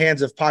pipe in the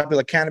hands of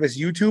popular cannabis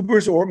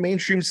YouTubers or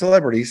mainstream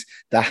celebrities,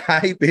 the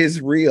hype is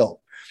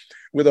real.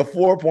 With a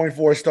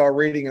 4.4-star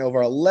rating and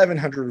over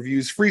 1,100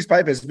 reviews, freeze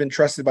pipe has been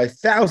trusted by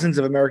thousands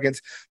of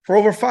Americans for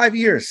over 5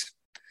 years.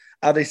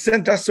 They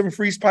sent us some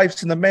freeze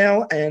pipes in the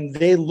mail, and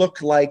they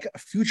look like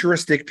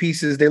futuristic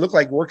pieces. They look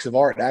like works of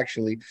art,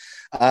 actually.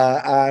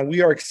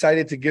 We are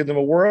excited to give them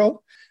a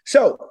whirl.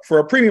 So, for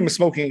a premium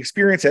smoking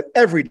experience at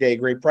everyday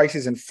great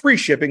prices and free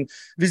shipping,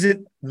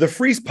 visit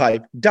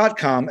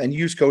thefreezepipe.com and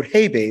use code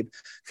HeyBabe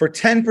for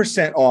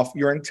 10% off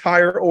your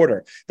entire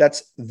order.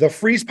 That's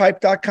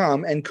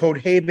thefreezepipe.com and code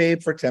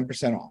HeyBabe for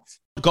 10% off.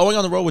 Going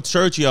on the road with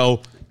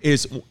Sergio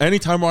is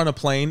anytime we're on a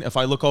plane, if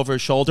I look over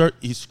his shoulder,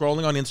 he's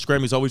scrolling on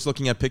Instagram. He's always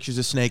looking at pictures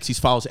of snakes. He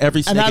follows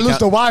every snake And I lose account.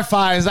 the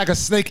Wi-Fi. It's like a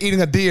snake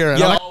eating a deer. And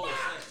Yeah. I'm like,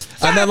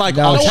 And then, like,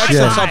 No I'll text shit.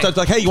 him sometimes,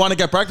 like, hey, you want to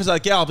get breakfast?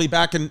 Like, yeah, I'll be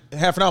back in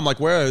half an hour. I'm like,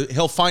 where?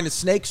 He'll find a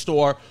snake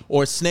store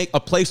or a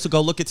place to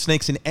go look at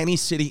snakes in any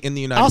city in the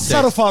United I'll States.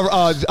 settle for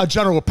a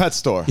general pet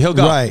store. He'll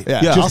go. Right.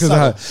 Yeah, Just I'll 'cause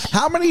settle. of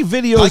how many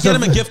videos I get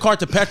of- him a gift card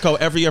to Petco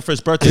every year for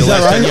his birthday. Is The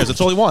that last 10 right? years.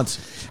 That's all he wants.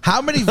 How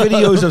many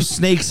videos of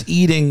snakes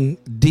eating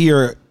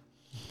deer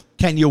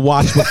can you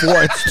watch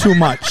before it's too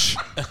much?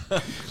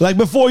 Like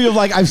before you're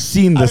like, I've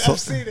seen this. I've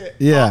seen it.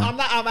 Yeah.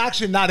 I'm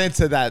actually not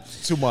into that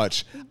too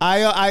much.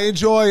 I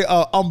enjoy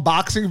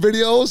unboxing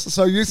videos.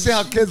 So you see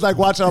how kids like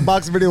watch an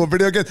unboxing video with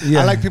video games.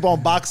 Yeah. I like people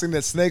unboxing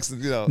their snakes.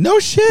 No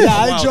shit. Yeah,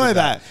 I wild enjoy is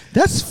that.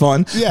 That's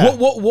fun. Yeah.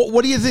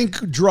 What do you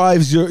think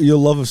drives your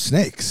love of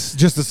snakes?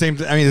 Just the same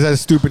thing. I mean, is that a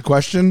stupid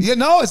question? Yeah,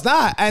 no, it's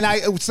not. And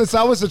since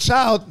I was a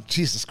child,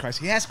 Jesus Christ,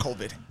 he has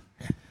COVID.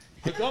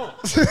 I don't.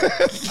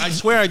 I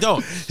swear I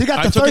don't. He got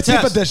I the took a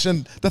 13th test.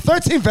 edition, the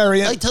 13th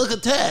variant. took a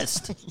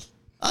test.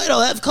 I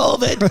don't have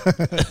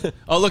COVID.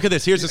 Oh, look at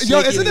this. Here's a snake. Yo,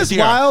 isn't eating a this deer.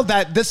 wild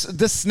that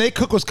this snake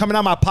hook was coming out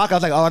of my pocket? I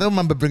was like, oh, I don't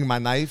remember bringing my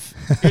knife.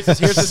 Here's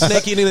the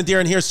snake eating the deer,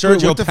 and here's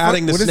Sergio what the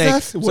patting fuck? the What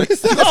is snake. that? What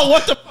is that? Oh,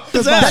 what the fuck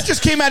is That that?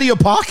 just came out of your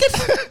pocket?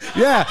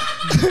 Yeah,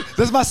 this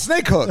is my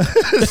snake hook.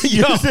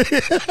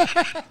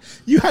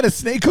 You had a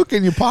snake hook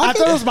in your I pocket?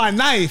 thought it was my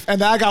knife, and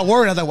then I got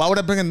worried. I was like, why would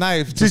I bring a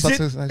knife? to Is such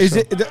it, a is show?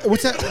 it,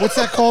 what's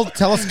that called?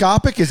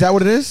 Telescopic? Is that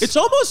what it is? It's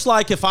almost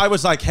like if I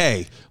was like,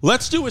 hey,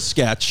 let's do a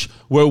sketch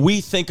where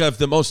we think of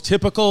the most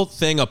typical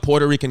thing a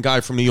Puerto Rican guy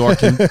from New York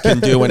can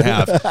do and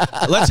have.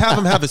 Let's have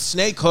him have a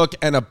snake hook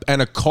and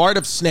a cart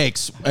of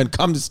snakes and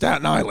come to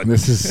Staten Island.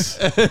 This is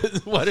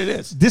What it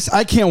is. this.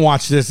 I can't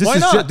watch this. This Why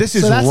is not? this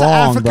is So that's wrong,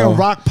 an African bro.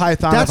 rock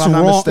python. That's if I'm not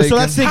wrong. mistaken. So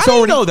that snake's How do you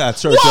already. know that,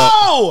 Sergio?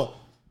 Whoa!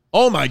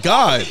 Oh my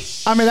God.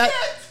 I mean, that,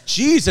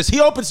 Jesus,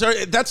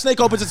 that snake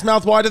opens its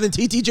mouth wider than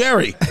TT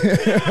Jerry.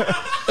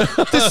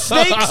 The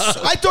snakes.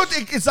 I thought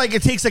it's like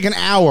it takes like an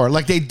hour.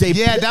 Like they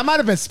yeah, that might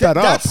have been sped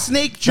up. that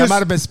snake that just might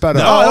have been sped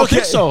No, up. I don't okay.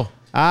 think so.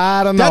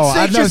 I don't know. that I've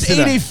snake never just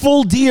seen ate that. a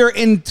full deer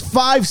in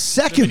 5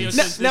 seconds. video Now,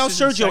 says now, this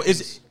is in Sergio, is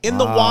seconds. in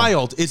the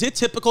wild, is it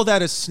typical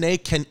that a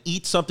snake can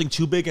eat something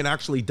too big and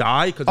actually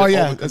die? Because Oh,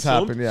 yeah, that's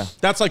happened, yeah.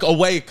 That's like a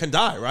way it can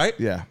die, right?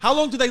 Yeah. How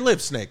long do they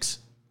live, snakes?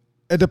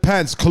 It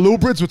depends.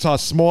 Colubrids, which are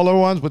smaller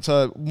ones, which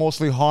are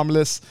mostly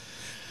harmless,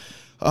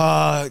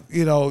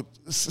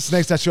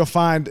 snakes that you'll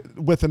find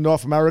within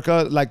North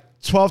America, like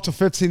 12 to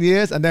 15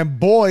 years. And then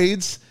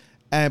boids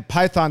and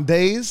python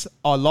days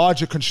are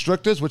larger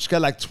constrictors, which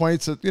get like 20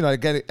 to,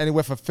 get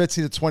anywhere from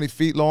 15 to 20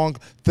 feet long.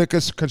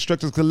 Thickest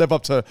constrictors can live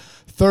up to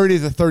 30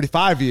 to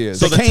 35 years.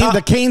 So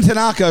The Cane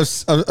Tanaka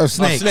of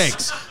snakes.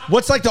 snakes.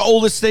 What's like the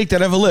oldest snake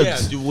that ever lived?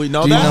 Yeah, do we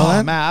know Do you that? know Oh,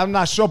 that? man, I'm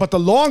not sure, but the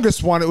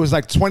longest one, it was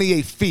like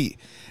 28 feet.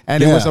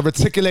 and it Yeah. was a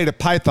reticulated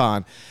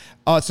python.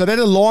 So they're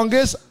the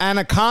longest.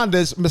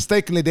 Anacondas,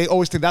 mistakenly, they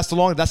always think that's the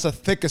longest. That's the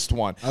thickest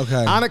one.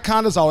 Okay.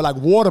 Anacondas are like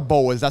water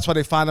boas. That's why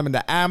they find them in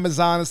the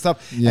Amazon and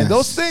stuff. Yes. And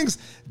those things,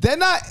 they're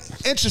not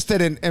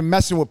interested in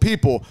messing with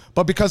people,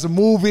 but because of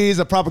movies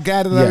and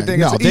propaganda and Yeah, everything,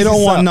 no, it's an they easy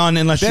don't want sell. none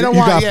unless They you- don't you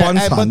want- got yeah,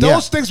 buns and- on, But yeah.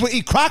 those things will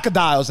eat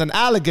crocodiles and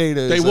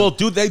alligators. They and- will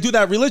do. They do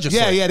that religiously.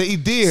 Yeah, yeah, they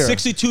eat deer.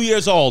 62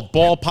 years old,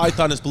 ball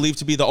python is believed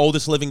to be the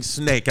oldest living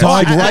snake.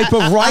 Died I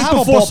right have a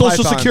before ball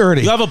Social python.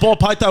 Security. You have a ball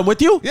python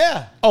with you?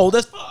 Yeah. Old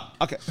as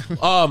Okay.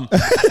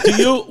 Do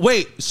you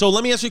wait? So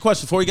let me ask you a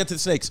question before we get to the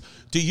snakes.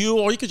 Do you,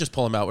 or you could just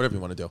pull them out, whatever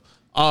you want to do.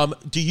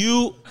 Do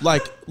you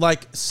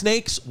like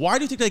snakes? Why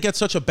do you think they get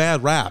such a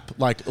bad rap?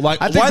 Like I why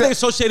think are they that-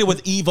 associated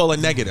with evil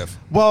and negative?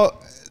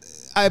 Well,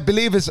 I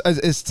believe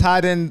it's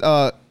tied in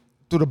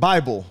through the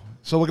Bible.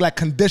 So we're like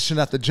conditioned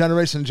after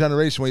generation and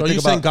generation. When So are you you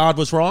think saying about, God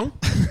was wrong?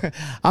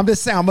 I'm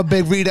just saying, I'm a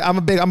big reader. I'm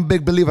a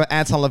big believer in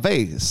Anton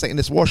LaVey,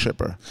 Satanist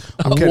worshiper.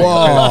 I'm kidding.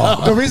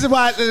 Whoa. The reason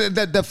why,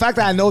 the fact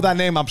that I know that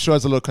name, I'm sure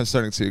is a little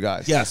concerning to you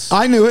guys. Yes.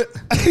 I knew it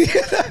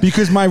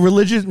because my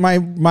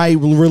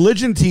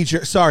religion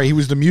teacher. Sorry, he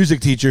was the music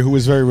teacher who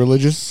was very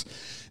religious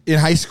in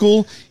high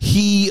school.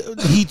 He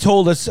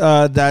told us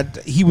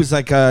that he was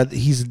like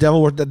he's a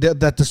devil.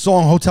 That the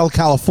song Hotel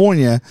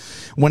California,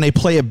 when they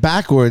play it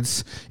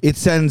backwards, it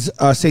sends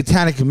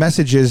satanic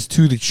messages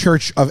to the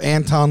Church of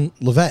Anton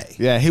LaVey.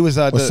 Yeah, he was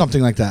or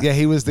something like that. Yeah,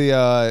 he was he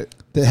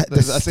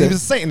was a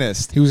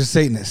Satanist. He was a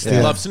Satanist. They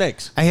Yeah. love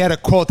snakes. And he had a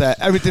quote that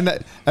everything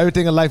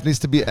in life needs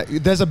to be.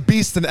 There's a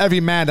beast in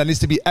every man that needs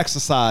to be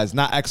exercised,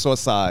 not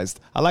exorcised.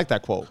 I like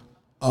that quote.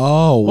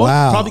 Oh Well,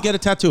 wow! Probably get a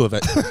tattoo of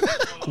it.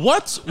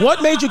 What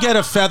made you get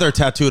a feather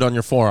tattooed on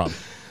your forearm?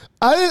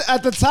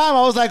 At the time,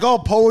 I was like, oh,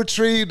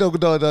 poetry,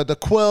 the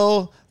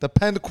quill, the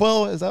pen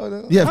quill. Is that what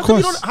it is? Yeah, of How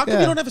come, course. you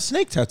Yeah. don't have a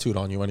snake tattooed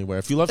on you anywhere?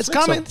 If you love It's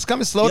snakes, coming. It's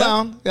coming. Slow Yeah.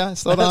 down. Yeah,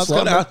 slow down.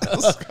 Slow down.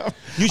 It's coming.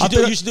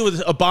 You should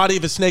do a body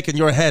of a snake in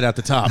your head at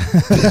the top.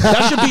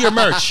 That should be your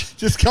merch.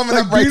 Just coming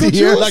Like up right to Beetlejuice?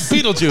 here. Like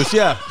Beetlejuice,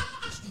 yeah.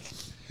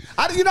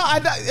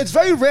 It's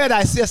very rare that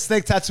I see a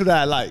snake tattoo that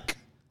I like.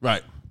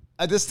 Right.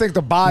 I just think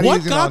the body.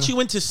 What got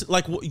you into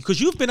because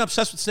you've been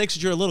obsessed with snakes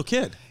since you're a little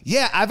kid.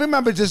 Yeah, I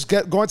remember just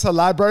going to the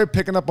library,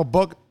 picking up a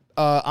book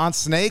on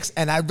snakes,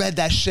 and I read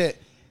that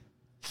shit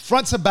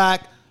front to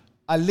back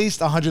at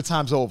least 100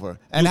 times over.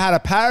 And it had a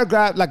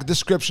paragraph, like a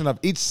description of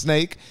each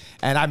snake,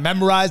 and I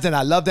memorized it, and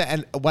I loved it.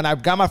 And when I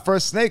got my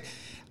first snake,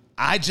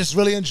 I just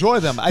really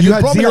enjoyed them. You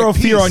had zero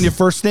fear on your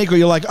first snake, or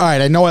you're like, all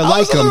right, I know I like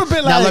was a them. little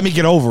bit Now like- let me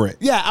get over it.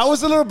 Yeah, I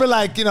was a little bit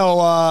like,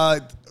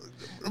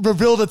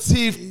 reveal the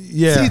teeth,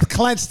 Yeah. teeth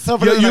clenched,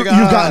 stuff. You've like,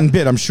 gotten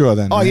bit, I'm sure.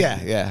 Then. Oh right?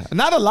 yeah.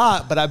 Not a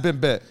lot, but I've been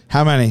bit.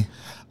 How many?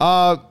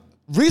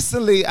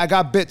 Recently, I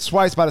got bit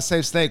twice by the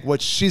same snake,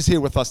 which she's here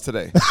with us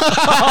today. Hey,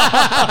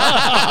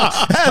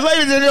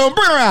 ladies and gentlemen,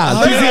 bring her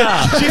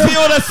out. She's here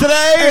with us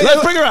today.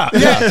 Let's bring her out.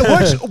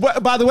 Which,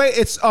 by the way,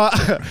 it's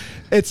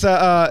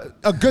a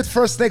good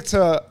first snake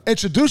to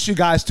introduce you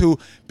guys to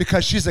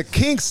because she's a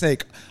king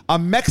snake, a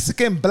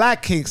Mexican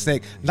black king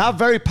snake, not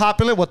very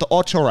popular with the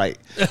ultra right.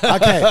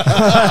 Okay.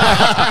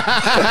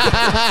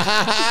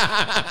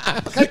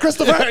 Okay,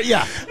 Christopher.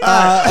 Yeah.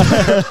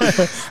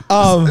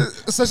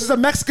 So she's a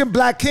Mexican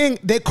black king.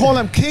 They call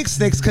them king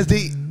snakes because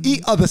they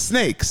eat other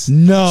snakes.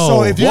 No.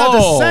 So if you have the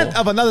Whoa. scent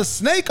of another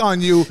snake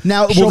on you,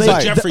 Now, she'll will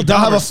bite. Jeffrey they'll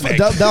have Dahmer a snake.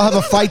 they'll have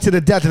a fight to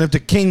the death, and if the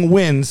king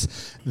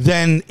wins,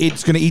 then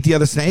it's going to eat the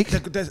other snake.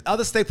 The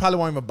other snake probably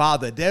won't even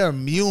bother. They're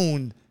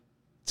immune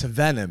to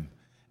venom.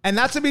 And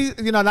not to be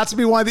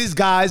one of these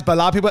guys, but a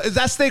lot of people, is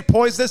that snake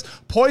poisonous?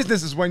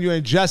 Poisonous is when you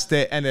ingest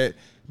it and it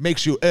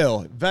makes you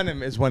ill.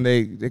 Venom is when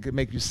they could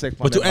make you sick.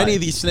 But could any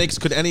of these snakes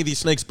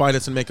bite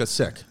us and make us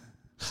sick?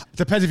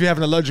 Depends if you have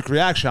an allergic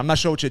reaction. I'm not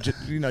sure what your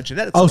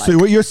genetics Oh, are so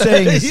like. what you're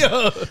saying is you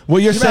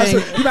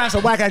might have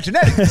some whack ass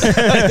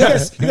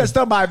genetics. You got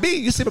stung by a bee.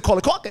 You see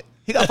Macaulay Culkin.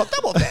 He got fucked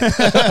up on that.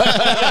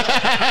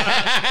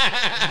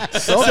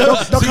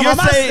 Don't come on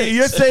my snakes.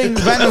 you're saying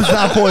venom's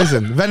not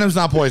poison. Venom's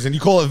not poison. You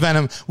call it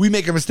venom. We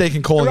make a mistake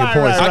in calling Right, it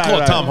poison. I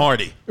call it Tom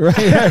Hardy.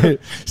 Right.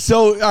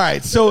 So, all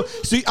right. So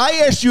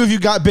I asked you if you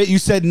got bit. You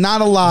said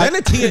not a lot.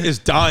 Venetia is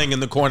dying in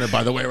the corner,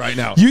 by the way, right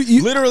now.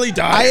 You literally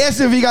dying. I asked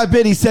him if he got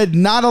bit. He said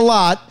not a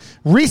lot.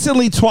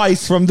 Recently,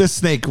 twice from this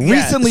snake.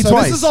 Recently, so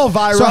twice. this is all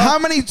viral. So, how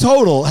many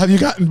total have you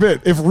gotten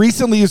bit? If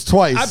recently is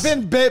twice, I've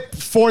been bit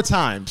 4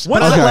 times.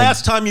 When's Okay. the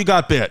last time you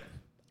got bit?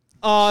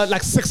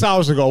 Like 6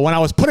 hours ago when I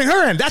was putting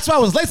her in. That's why I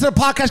was late to the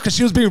podcast because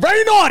she was being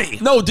very naughty.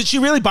 No, did she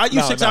really bite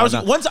you No, 6 no, hours no.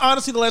 ago? When's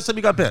honestly the last time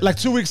you got bit? Like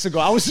 2 weeks ago.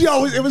 It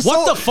was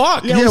What so, the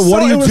fuck? it Yeah, was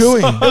what are you it was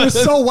doing? It was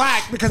so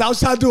whack because I was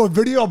trying to do a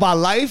video about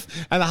life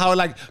and how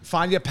like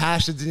find your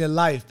passions in your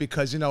life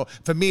because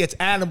for me it's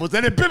animals.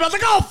 Then it bit me. I was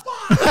like, oh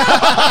fuck!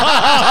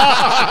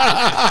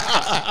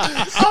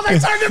 I was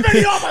like, turn your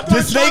video off. I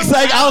the snake's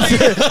like,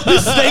 the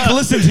snake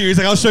listens to you. He's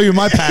like, I'll show you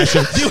my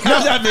passion. Do you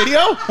have that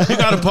video? You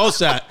gotta post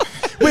that.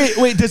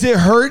 Wait, does it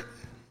hurt?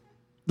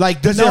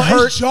 Like, does it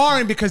hurt? It's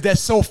jarring because they're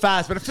so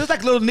fast, but it feels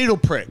like little needle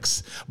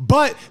pricks.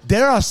 But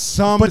there are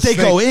some. But they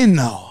go in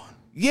though.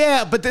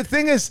 Yeah, but the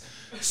thing is,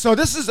 So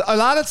this is a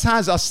lot of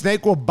times a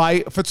snake will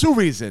bite for two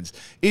reasons.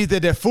 Either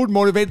they're food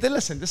motivated. They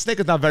listen. This snake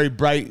is not very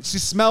bright. She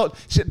smelled.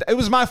 It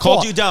was my fault.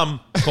 Called you dumb.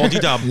 Called you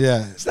dumb.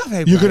 Yeah. It's not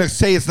very You're bright. gonna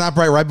say it's not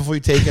bright right before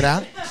you take it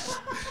out?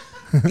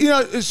 You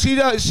know,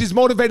 she's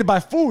motivated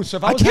by food. So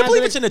if I I was can't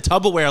believe handling- it's in a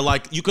Tupperware.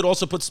 Like you could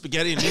also put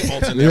spaghetti and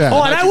meatballs in there. Yeah.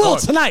 Oh, and I will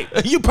tonight.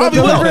 You probably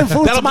will. delivering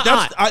food to my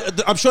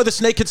aunt. I'm sure the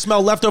snake could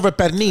smell leftover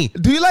pernil.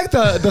 Do you like Do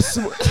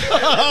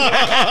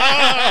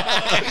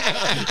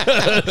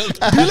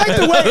you like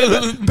the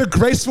way the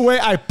graceful way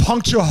I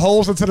puncture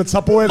holes into the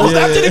Tupperware? Oh,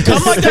 that didn't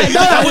come like that.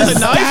 That was a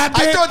knife.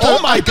 I thought Oh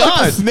my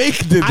God. the snake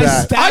did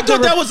that. I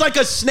thought that was like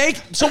a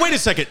snake. So wait a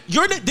second.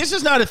 This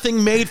is not a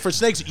thing made for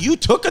snakes. You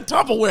took a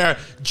Tupperware,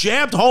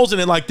 jabbed holes in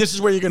it, like this is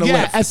where you're gonna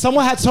Yeah, live. and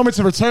someone had told me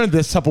to return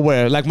this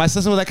Tupperware. Like my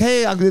sister was like,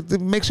 "Hey, I'm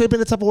gonna make sure you bring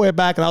the Tupperware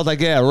back," and I was like,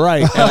 "Yeah,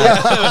 right."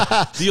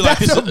 Do you like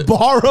That's this? a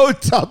borrowed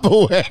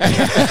Tupperware.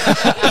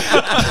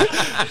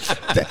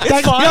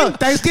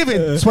 Thanksgiving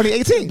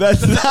 2018.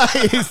 That's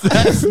nice.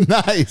 That's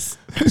nice.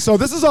 So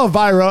this is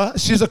Elvira.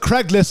 She's a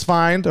Craigslist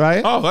find,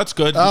 right? Oh, that's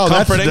good. Oh,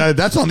 Comforting.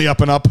 that's on the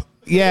up and up.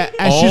 Yeah,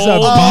 and she's a Oh,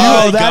 beautiful.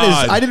 my that is.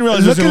 God. I didn't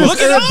realize Look this at was this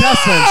gonna look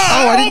iridescence.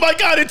 Oh my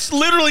God, it's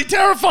literally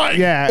terrifying.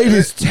 Yeah. It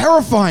is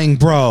terrifying,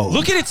 bro.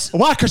 Look at it.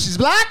 Why? Because she's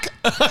black?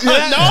 No.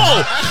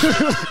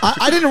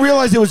 I didn't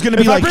realize it was going to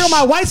be If I like. bring on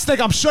my white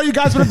snake, I'm sure you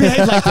guys would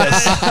behave like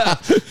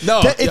this.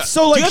 No. It's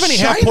so, like, Do you have any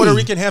half shiny. Puerto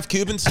Rican, half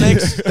Cuban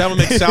snakes? That would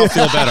make Sal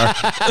feel better.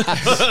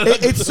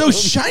 It's so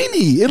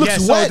shiny. It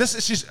looks Yeah,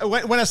 so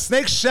wet. when a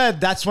snake shed,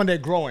 that's when they're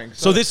growing.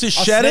 So this is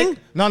a shedding? snake-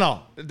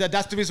 no.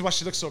 That's the reason why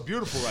she looks so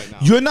beautiful right now.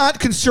 You're not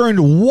concerned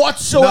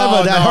whatsoever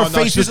No, that no, her no,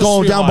 face she's is a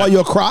going down by sweetheart.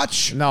 your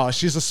crotch. No,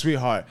 she's a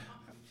sweetheart.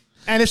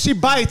 And if she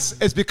bites,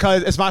 it's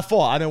because it's my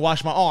fault. I didn't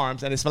wash my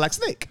arms, and it smelled like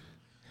snake.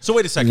 So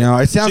wait a second. No,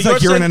 it sounds So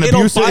like you're in saying an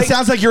it'll abusive. It bite?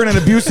 sounds like you're in an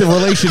abusive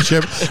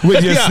relationship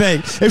with your Yeah.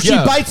 snake. If she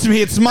Yeah. bites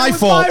me, it's my It was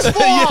fault. my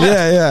fault.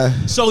 Yeah.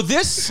 So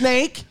this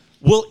snake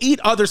will eat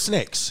other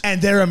snakes.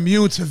 And they're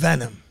immune to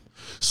venom.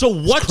 So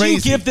what do you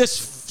crazy. give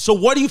this? So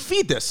what do you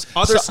feed this?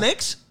 Other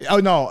snakes? Oh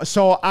no!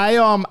 So I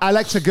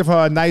like to give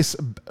her a nice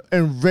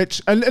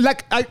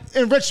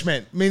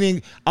enrichment,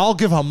 meaning I'll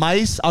give her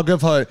mice, I'll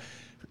give her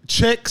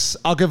chicks,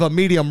 I'll give her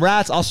medium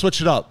rats. I'll switch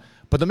it up.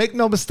 But to make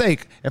no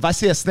mistake, if I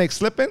see a snake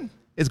slipping,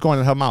 it's going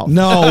in her mouth.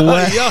 No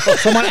way.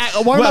 So when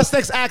one of my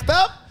snakes act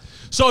up,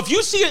 So if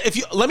you see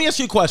it, let me ask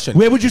you a question.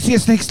 Where would you see a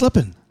snake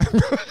slipping?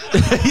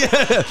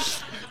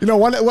 you know,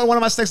 one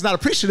of my snakes is not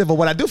appreciative of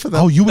what I do for them.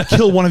 Oh, you would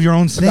kill one of your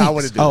own snakes. I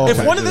wouldn't do Oh, that. If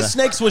okay. one of the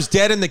snakes was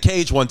dead in the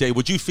cage one day,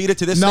 would you feed it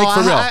to this No, snake for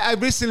real? I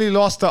recently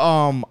lost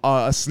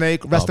a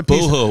snake. Rest in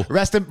peace. boo-hoo.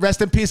 Rest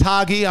in peace,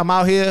 Hoggy. I'm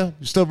out here,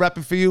 still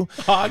repping for you.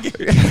 pour out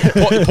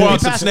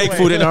some passed snake away.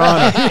 food in her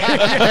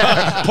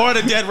honor. Pour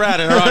a dead rat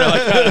in her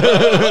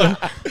honor.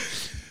 Like,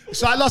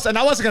 So I lost, and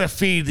I wasn't gonna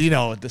feed,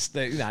 the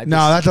snake.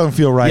 No, that doesn't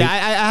feel right. Yeah,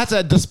 I had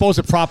to dispose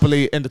it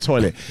properly in the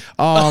toilet.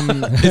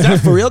 is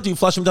that for real? Do you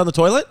flush them down the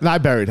toilet? And I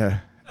buried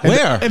her.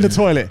 Where? In the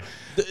toilet.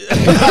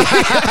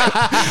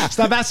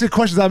 Stop asking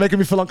questions that are making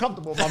me feel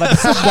uncomfortable about my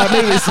decisions I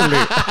made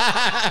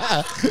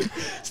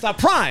recently. Stop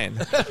prying.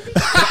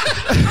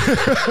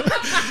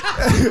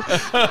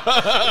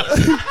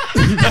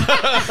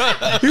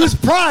 He was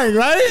prying,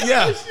 right?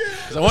 Yeah.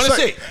 I want to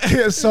see.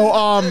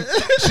 So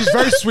she's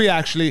very sweet,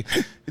 actually.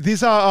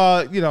 These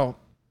are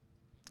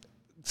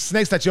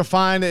snakes that you'll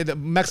find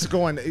in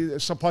Mexico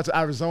and some parts of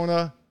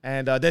Arizona,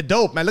 and they're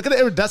dope, man. Look at the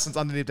iridescence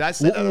underneath that. I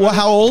said that already.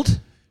 How old?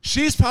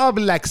 She's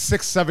probably like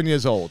 6-7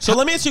 years old. So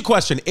let me ask you a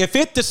question. If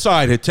it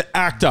decided to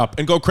act up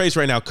and go crazy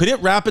right now, could it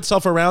wrap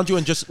itself around you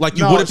and just like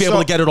you No, wouldn't be able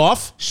so- to get it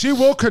off? She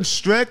will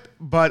constrict,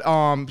 but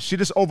she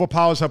just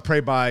overpowers her prey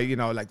by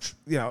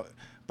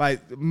by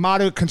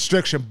moderate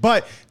constriction.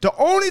 But the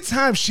only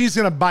time she's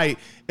gonna bite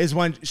is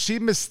when she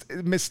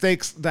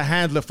mistakes the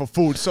handler for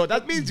food. So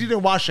that means you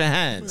didn't wash your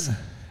hands,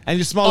 and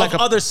you smell like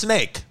Of other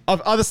snake.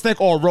 of other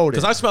snake or rodent.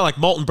 Because I smell like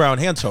molten brown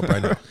hand soap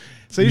right now.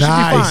 So you should be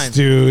Nice, fine.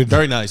 dude.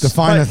 Very nice.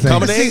 Define a But thing.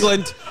 Coming to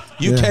England,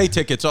 UK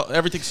tickets,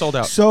 everything's sold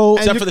out. So-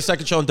 except And for the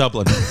second show in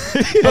Dublin.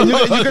 And you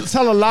can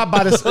tell a lot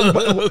by this.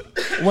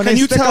 When they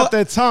you stick tell- up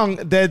their tongue,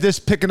 they're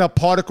just picking up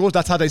particles.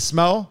 That's how they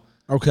smell.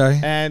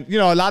 Okay. And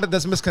a lot of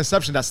there's a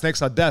misconception that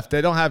snakes are deaf.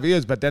 They don't have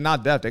ears, but they're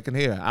not deaf. They can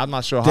hear. I'm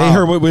not sure how. They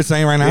heard what we're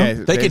saying right now? Yeah,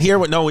 They can hear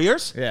with no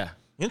ears? Yeah.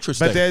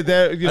 Interesting. But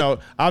they're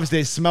obviously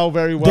they smell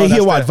very well. They hear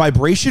That's what? the-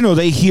 Vibration, or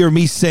they hear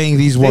me saying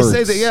these They words?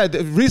 say that,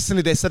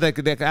 recently they said they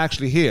can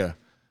actually hear.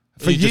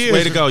 For You just, years.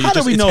 way to go. You How do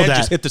just, we its know head that?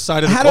 just hit the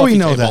side of the How do we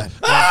coffee know table.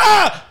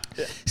 that?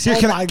 See, Oh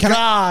can my I, can I-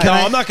 God. No,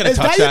 I'm not going to Is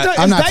touch that. that. Your,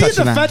 I'm is not that your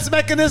touching that. defense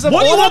mechanism?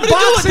 What do you All want the me to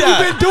do with boxing that?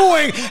 you've been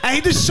doing, and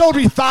he just showed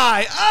me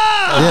thigh.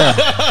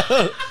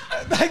 Yeah.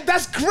 Like,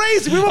 that's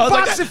crazy. We were was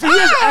like, boxing for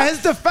years, and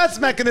his defense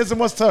mechanism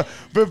was to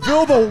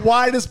reveal the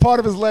widest part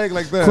of his leg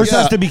like this. Chris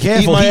has to be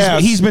careful. Eat my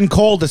ass. He's been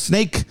called a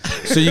snake,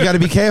 so you got to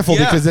be careful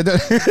Yeah. because it,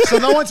 So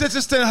no one's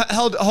interested in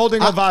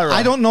holding a viral.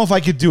 I don't know if I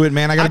could do it,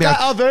 man. I got I to be got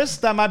honest. others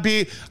that might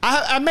be.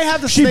 I may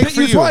have the She snake bit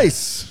for you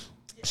twice.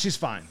 She's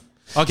fine.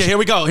 Okay, here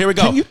we go.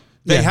 Can you-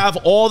 They Yeah. have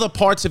all the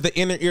parts of the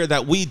inner ear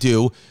that we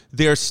do.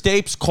 Their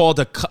stapes called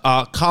a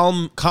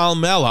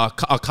columella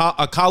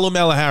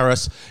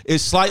Harris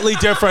is slightly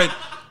different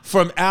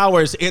from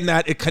ours in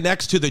that it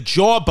connects to the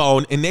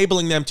jawbone,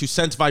 enabling them to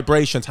sense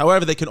vibrations.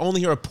 However, they can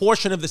only hear a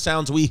portion of the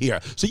sounds we hear.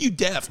 So you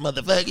deaf,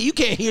 motherfucker, you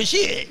can't hear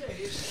shit.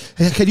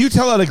 Hey, can you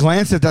tell at a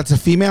glance if that's a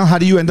female? How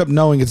do you end up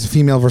knowing it's a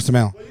female versus a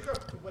male? Well, you got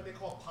what they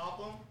call pop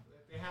them.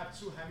 They have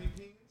 2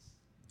 hemipenes.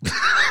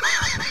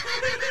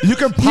 You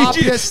can pop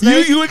your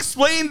snake. You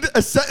explained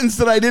a sentence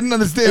that I didn't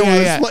understand. Yeah,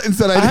 with yeah. a sentence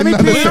that I A didn't hemipene-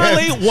 understand.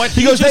 Literally, what he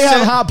he goes, just they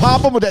have said- hot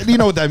pop 'em. You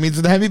know what that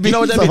means? The heavy beans. You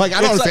know what that I'm means? like,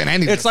 I don't It's understand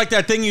anything. It's like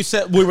that thing you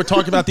said we were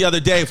talking about the other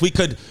day. If we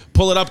could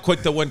pull it up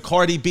quick, that when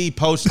Cardi B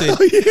posted,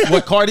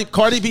 what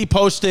Cardi B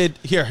posted.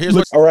 Here's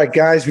what. All right,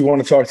 guys, we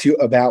want to talk to you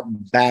about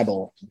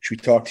Babbel, which we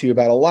talk to you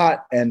about a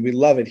lot, and we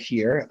love it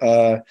here.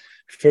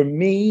 For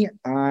me,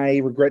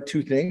 I regret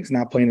 2 things: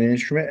 not playing an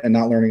instrument and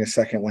not learning a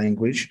second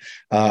language.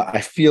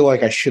 I feel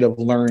like I should have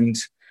learned.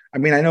 I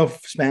mean, I know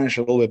Spanish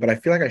a little bit, but I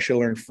feel like I should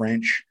have learned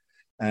French,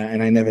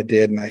 and I never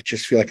did. And I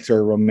just feel like it's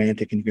very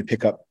romantic, and you can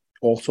pick up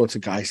all sorts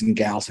of guys and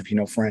gals if you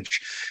know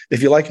French.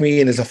 If you're like me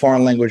and there's a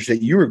foreign language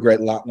that you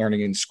regret not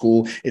learning in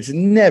school, it's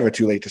never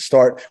too late to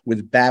start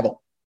with Babbel.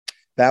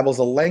 Babbel's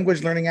a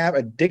language learning app,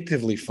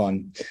 addictively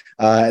fun.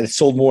 It's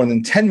sold more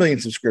than 10 million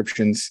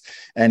subscriptions,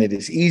 and it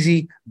is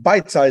easy,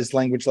 bite-sized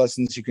language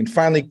lessons. You can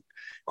finally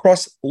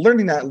cross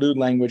learning that lewd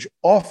language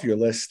off your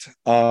list.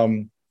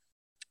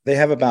 They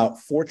have about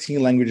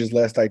 14 languages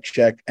last I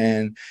checked,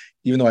 and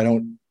even though I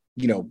don't,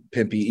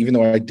 pimpy, even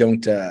though I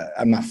don't,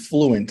 I'm not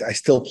fluent, I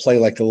still play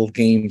like the little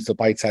games, the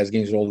bite-sized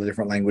games with all the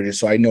different languages.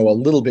 So I know a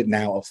little bit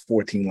now of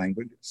 14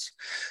 languages.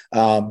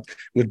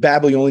 With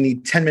Babbel, you only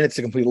need 10 minutes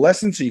to complete a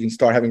lesson, so you can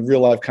start having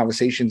real-life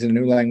conversations in a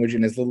new language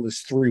in as little as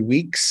 3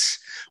 weeks.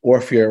 Or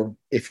if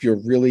you're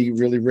really,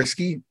 really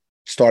risky,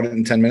 start it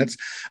in 10 minutes.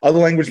 Other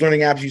language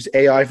learning apps use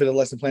AI for the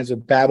lesson plans,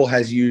 but Babbel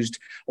has used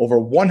over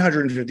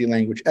 150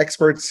 language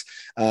experts,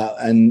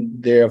 and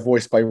they're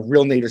voiced by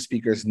real native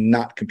speakers,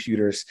 not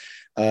computers.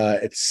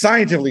 It's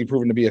scientifically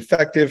proven to be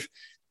effective.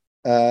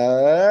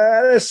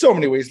 There's so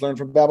many ways to learn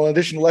from Babbel. In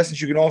addition to lessons,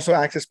 you can also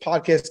access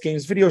podcasts,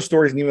 games, video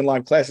stories, and even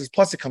live classes.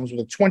 Plus, it comes with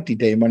a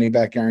 20-day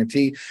money-back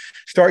guarantee.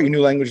 Start your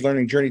new language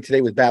learning journey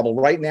today with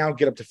Babbel right now.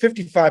 Get up to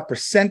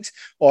 55%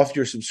 off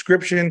your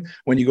subscription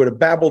when you go to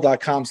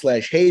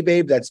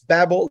babbel.com/heybabe. That's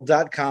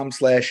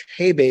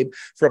babbel.com/heybabe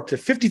for up to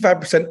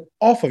 55%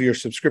 off of your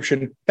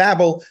subscription.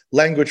 Babbel,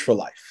 language for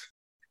life.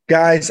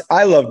 Guys,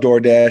 I love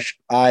DoorDash.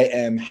 I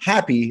am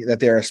happy that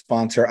they're a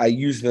sponsor. I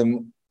use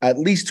them at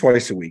least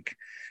twice a week.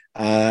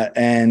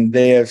 And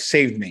they have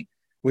saved me.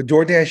 With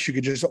DoorDash, you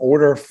could just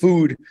order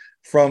food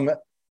from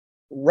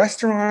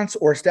restaurants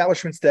or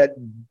establishments that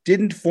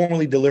didn't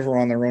formally deliver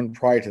on their own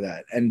prior to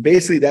that. And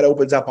basically that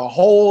opens up a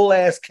whole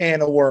ass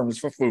can of worms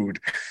for food.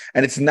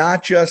 And it's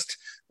not just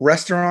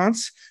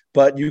restaurants,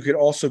 but you could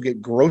also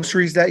get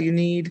groceries that you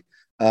need,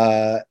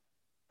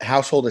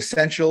 household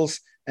essentials,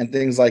 and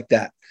things like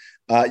that.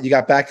 You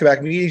got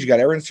back-to-back meetings, you got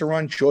errands to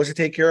run, chores to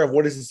take care of.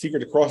 What is the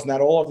secret to crossing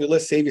that all off your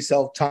list? Save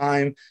yourself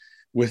time.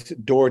 With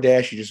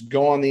DoorDash, you just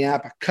go on the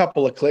app, a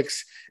couple of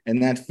clicks,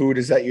 and that food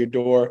is at your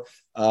door.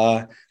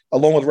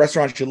 Along with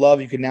restaurants you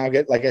love, you can now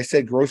get, like I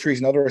said, groceries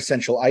and other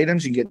essential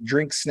items. You can get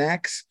drinks,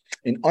 snacks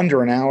in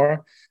under an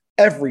hour.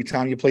 Every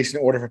time you place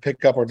an order for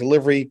pickup or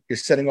delivery, you're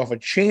setting off a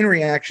chain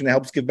reaction that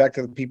helps give back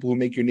to the people who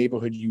make your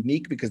neighborhood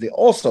unique, because they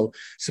also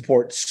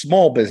support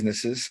small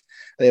businesses.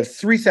 They have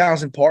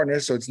 3,000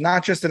 partners, so it's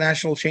not just the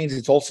national chains,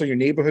 it's also your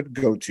neighborhood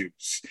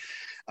go-tos.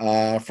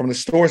 From the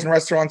stores and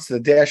restaurants to the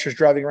Dashers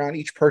driving around,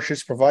 each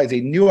purchase provides a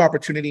new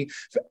opportunity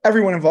for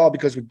everyone involved,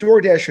 because with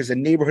DoorDash, there's a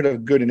neighborhood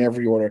of good in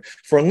every order.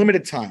 For a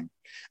limited time,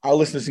 our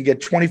listeners can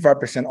get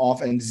 25%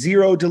 off and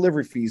 0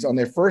 delivery fees on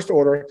their first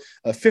order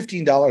of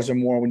 $15 or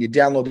more when you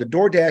download the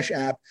DoorDash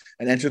app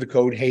and enter the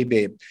code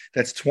HeyBabe.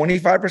 That's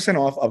 25%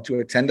 off up to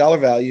a $10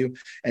 value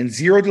and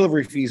 0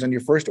 delivery fees on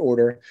your first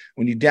order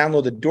when you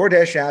download the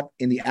DoorDash app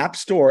in the App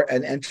Store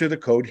and enter the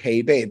code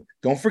HeyBabe.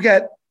 Don't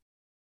forget,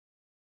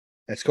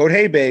 that's code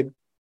HeyBabe,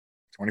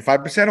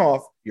 25%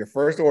 off your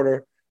first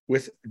order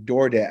with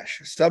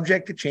DoorDash.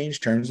 Subject to change,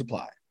 terms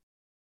apply.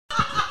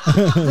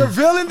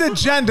 Revealing the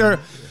gender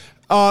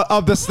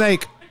of the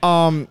snake.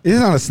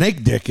 Isn't on a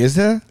snake dick, is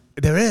there?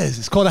 There is.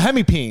 It's called a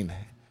hemipene.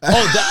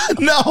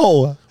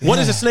 No. What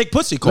is a snake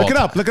pussy called? Look it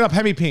up. Look it up.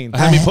 Hemipene.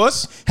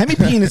 Hemipuss?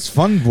 Hemipene is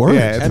fun word.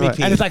 Yeah, it's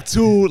Hemipene. and it's like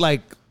two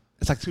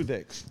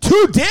dicks.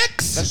 2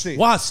 dicks? Let's see.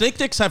 Wow, snake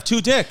dicks have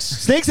 2 dicks.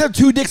 Snakes have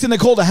 2 dicks and they're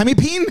called a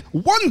hemipene?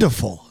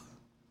 Wonderful.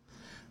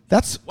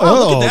 That's Wow,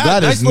 look at that.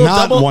 that Nice is little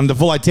not double-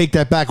 wonderful. I take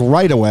that back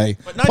right away.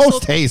 But nice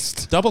Post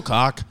haste. Double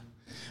cock.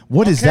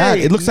 What is that?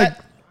 It looks like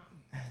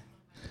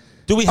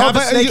Do we have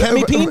a snake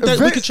hemipene that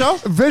we could show?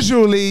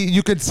 Visually,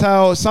 you could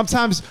tell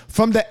sometimes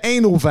from the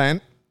anal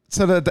vent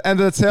to the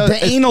end of the tail.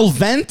 the anal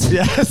vent.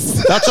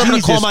 Yes. That's what I'm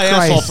going to call my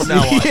asshole from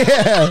now on.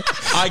 Yeah.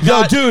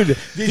 dude.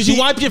 Did you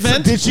wipe your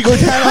vent? Did she go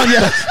down on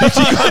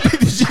you?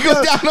 Did she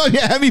go down on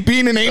your hemi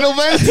bean and anal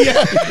vent?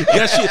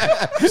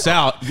 Yeah,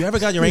 Sal, you ever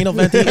got your anal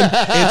vent eaten?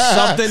 It's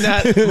something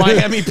that my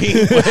hemi peen,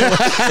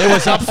 it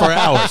was up for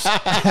hours.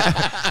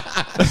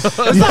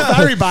 It's not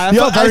very bad. I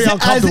felt very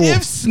uncomfortable. As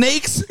if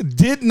snakes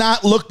did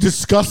not look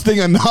disgusting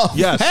enough.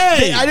 Yes.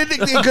 Hey, I didn't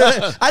think they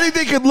could. I didn't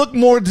think it could look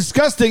more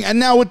disgusting. And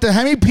now with the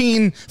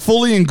hemipene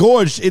fully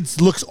engorged, it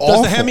looks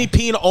awful. Does the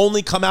hemipene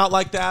only come out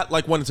like that,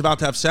 like when it's about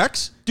to have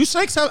sex? Do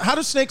snakes have? How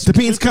do snakes? The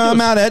peens come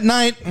out at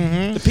night.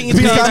 The peens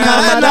Peens come come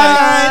out out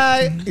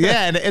at night.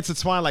 Yeah, and it's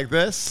intertwined like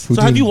this.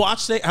 So have you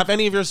watched? Have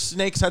any of your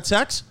snakes had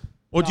sex?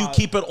 Or do you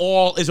keep it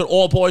all? Is it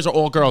all boys or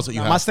all girls that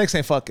you My have? snakes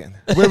ain't fucking.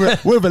 We're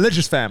a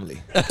religious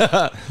family.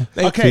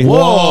 Okay.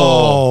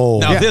 Whoa.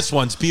 Now Yeah. this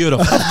one's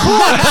beautiful. Throw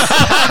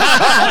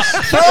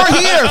her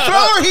here.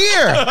 Throw her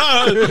here.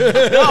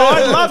 No,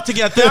 I'd love to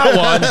get that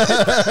one.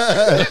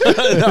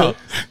 No.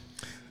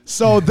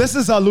 So this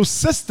is a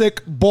leucistic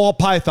ball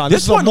python.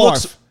 This is a one morph.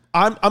 looks.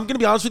 I'm going to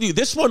be honest with you.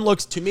 This one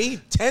looks to me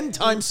 10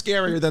 times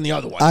scarier than the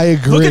other one. I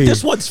agree. Look at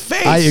this one's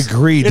face. I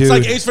agree, It's dude.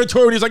 like Ace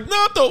Ventura when he's like,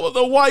 not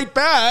the white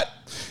bat.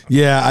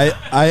 Yeah,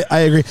 I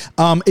agree.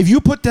 If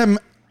you put them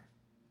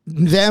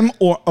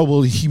or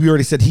we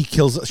already said she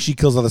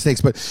kills other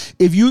snakes. But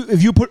if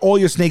you put all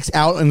your snakes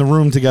out in the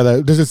room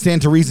together, does it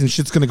stand to reason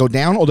shit's going to go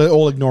down, or they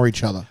all ignore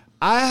each other?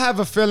 I have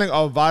a feeling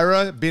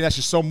Elvira, being that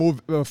she's so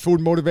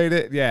food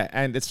motivated, yeah,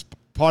 and it's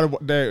part of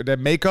their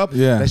makeup,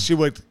 Yeah. that she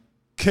would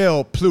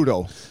kill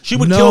Pluto. She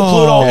would kill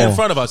Pluto in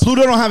front of us.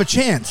 Pluto don't have a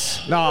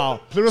chance.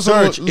 No, Pluto's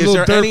Serge, a is little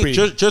there derpy.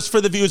 any just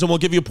for the views, and we'll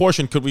give you a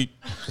portion? Could we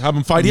have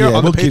them fight here on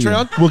the we'll give you.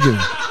 Patreon? We'll give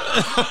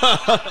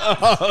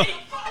you.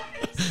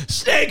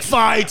 Snake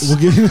fights. We'll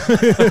give you.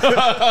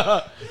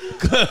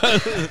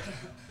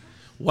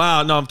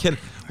 Wow, no, I'm kidding.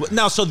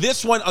 Now, so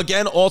this one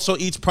again also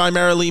eats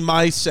primarily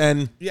mice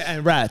and. Yeah,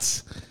 and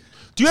rats.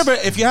 Do you ever,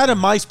 if you had a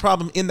mice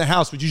problem in the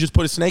house, would you just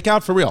put a snake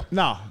out for real?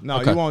 No,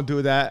 Okay. you won't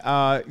do that.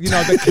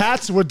 The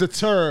cats would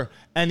deter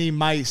any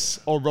mice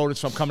or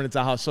rodents from coming into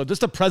the house. So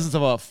just the presence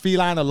of a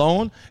feline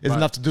alone is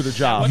enough to do the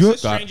job.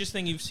 What's the strangest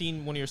thing you've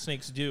seen one of your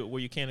snakes do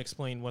where you can't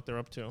explain what they're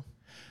up to?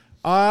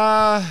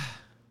 I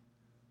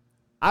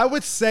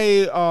would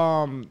say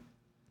You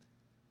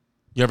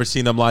ever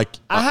seen them like?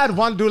 I had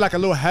one do like a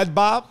little head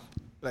bob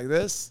like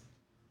this.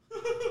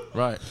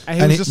 Right. And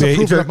he And was just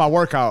approving took- of my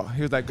workout.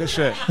 He was like, good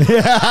shit. Good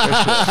shit.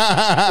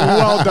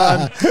 Well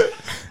done.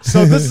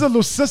 So this is a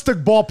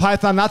leucistic ball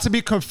python, not to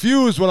be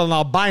confused with an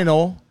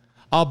albino.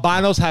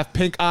 Albinos have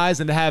pink eyes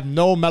and they have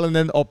no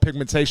melanin or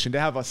pigmentation. They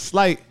have a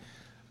slight,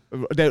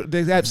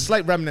 they have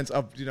slight remnants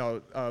of,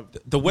 The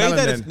way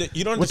that melanin. it's,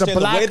 you don't With the understand the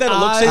way black that it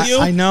looks at eyes- you.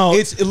 I know.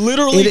 It's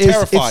literally It is-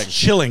 terrifying. It's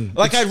chilling.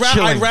 Like It's I'd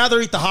chilling. rather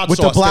eat the hot with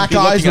sauce the black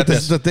than be eyes looking with at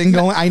this. the thing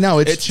going. I know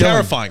it's chilling.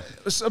 terrifying.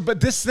 So, but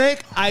this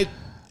snake,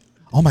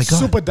 Oh my god.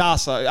 super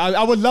docile.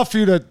 I would love for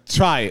you to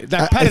try it.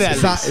 That pet it at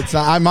it's not. least. It's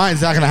not.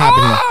 Mine's not going to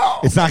happen here.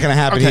 It's not going to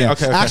happen Okay, here.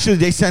 okay. Actually,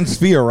 they sense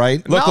fear,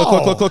 right? Look!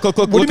 What do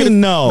you Look at mean? it.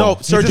 No. No,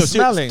 Sergio, just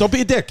smelling. don't be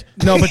a dick.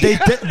 No, but they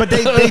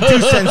do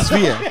sense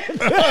fear.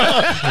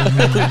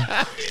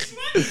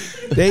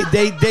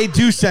 They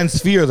do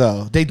sense fear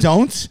though. They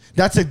don't.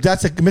 That's a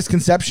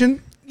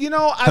misconception.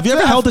 Have you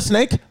ever held a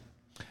snake?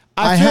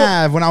 I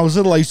have. When I was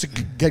little, I used to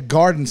get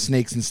garden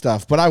snakes and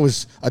stuff, but I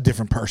was a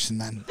different person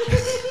then.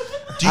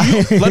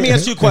 Let me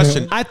ask you a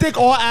question. I think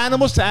all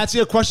animals, to answer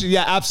your question,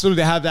 yeah,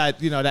 absolutely, they have that,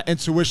 that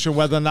intuition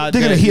whether or not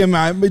They're gonna hear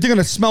they're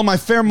gonna smell my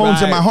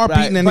pheromones and my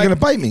heartbeat, and then they're gonna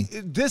bite me.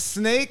 This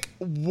snake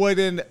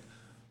wouldn't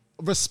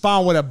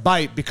respond with a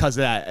bite because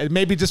of that. It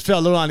maybe just feel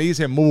a little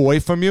uneasy and move away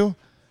from you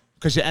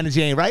because your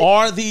energy ain't right.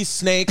 Are these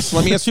snakes?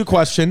 Let me ask you a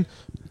question.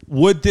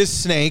 Would this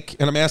snake,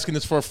 and I'm asking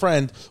this for a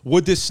friend,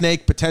 would this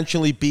snake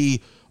potentially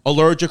be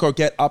allergic or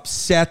get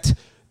upset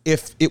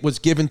if it was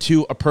given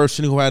to a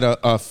person who had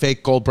a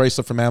fake gold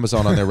bracelet from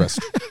Amazon on their wrist?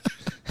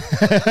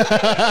 For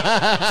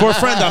a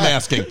friend, I'm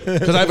asking.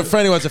 Because I have a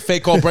friend who has a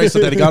fake gold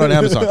bracelet that he got on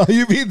Amazon. Are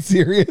you being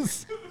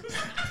serious?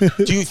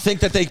 Do you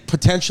think that they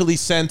potentially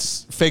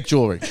sense fake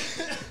jewelry?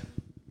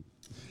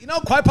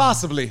 Quite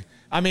possibly.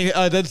 I mean,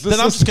 Then I'm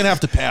just going to have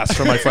to pass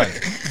for my friend.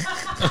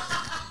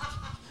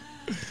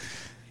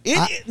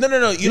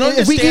 No. You don't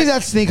If we gave understand.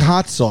 that snake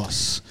hot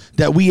sauce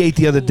that we ate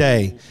the other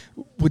day,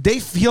 would they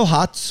feel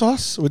hot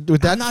sauce? Would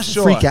that not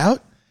sure. freak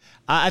out?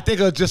 I think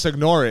it'll just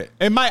ignore it.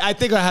 It might. I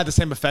think it'll have the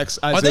same effects.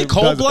 As Are they it does-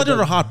 cold-blooded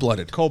or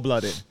hot-blooded?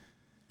 Cold-blooded.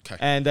 Okay.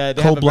 And they have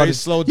a very Cold-blooded.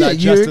 slow Yeah,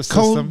 digestive you're system.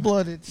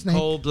 cold-blooded snake.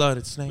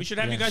 Cold-blooded snake. We should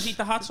have you guys eat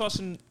the hot sauce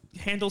and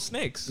handle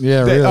snakes.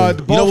 Yeah, They, really. the You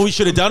know both- what we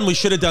should have done? We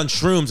should have done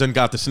shrooms and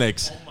got the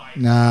snakes.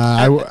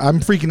 I'm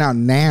freaking out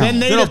now.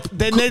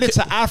 They're native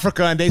to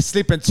Africa and they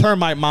sleep in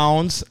termite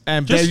mounds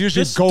and they're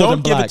usually golden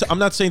don't give black. it to, I'm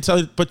not saying tell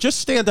it, but just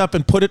stand up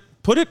and put it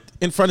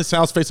in front of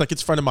Sal's face like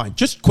it's in front of mine.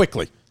 Just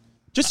quickly.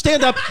 Just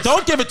stand up.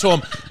 Don't give it to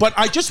him. But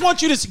I just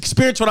want you to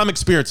experience what I'm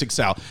experiencing,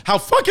 Sal. How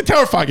fucking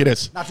terrifying it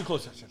is. Not too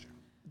close.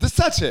 Just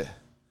touch it.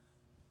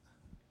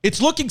 It's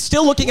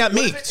still looking at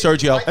me,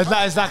 Sergio.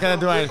 It's not going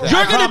to do anything. You're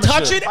I going to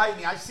promise touch you. it? Bite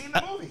me. I've seen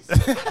the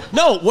movies.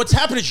 No, what's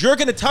happening is you're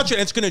going to touch it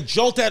and it's going to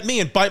jolt at me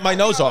and bite my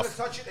nose I'm gonna off.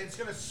 touch it and it's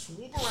gonna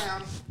swoop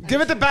around.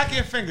 Give it the back of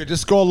your finger.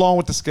 Just go along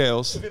with the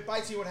scales. If it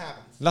bites you, what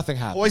happens? Nothing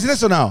happens.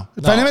 Poisonous or no?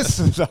 No. Venomous?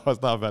 No,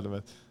 it's not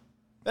venomous.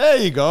 There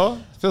you go.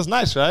 Feels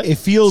nice, right? It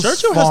feels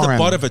Sergio has the foreign.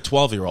 butt of a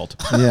 12-year-old.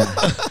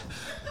 Yeah.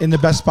 In the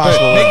best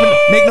possible way.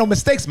 Make no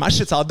mistakes. My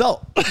shit's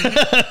adult.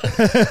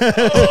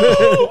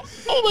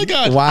 Oh my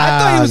God. Wow. I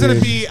thought he was going to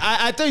dude. be.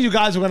 I thought you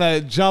guys were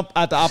going to jump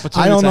at the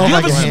opportunity. I don't know You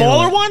if have I a can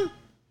smaller handle one?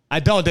 I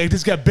don't. They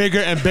just get bigger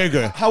and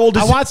bigger. How old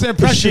is I want to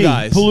impress she? you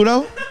guys.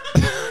 Pluto?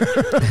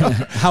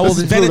 How old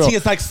is Vanity Pluto?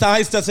 is like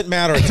size doesn't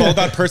matter. It's all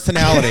about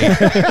personality.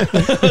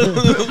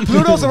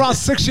 Pluto's around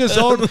 6 years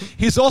old.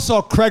 He's also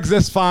a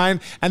Craigslist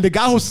find. And the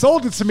guy who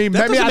sold it to me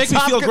met me doesn't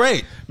at make me feel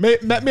great.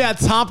 Met me at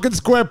Tompkins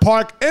Square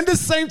Park in the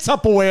same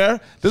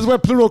Tupperware. This is where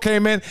Pluto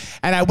came in.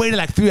 And I waited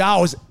like 3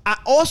 hours. I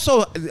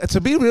also,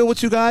 to be real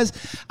with you guys,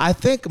 I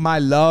think my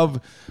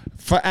love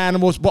for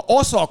animals, but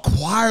also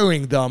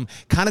acquiring them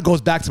kind of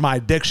goes back to my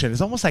addiction.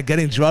 It's almost like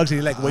getting drugs and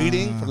you're like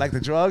waiting for like the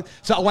drug.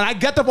 So when I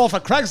get them off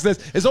of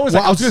Craigslist, it's always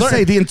Well, like I was going to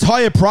say, the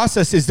entire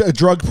process is a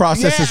drug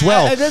process Yeah, as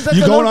well. and there's You're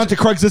a going little- onto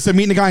Craigslist and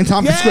meeting a guy in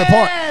Tompkins Yeah,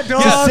 Square Park.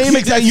 dog. Yeah, same Yeah,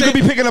 exact. You same-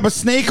 could be picking up a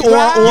snake or,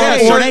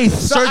 Right. or an Ser- eighth.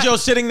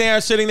 Sergio's sitting there,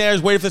 is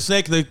waiting for the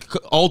snake. The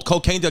old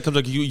cocaine dealer comes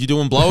like, you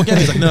doing blow again?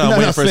 He's like, no, I'm No,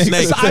 waiting no, for a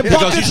snakes. snake. So I He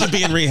bought goes, you this- should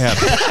be in rehab.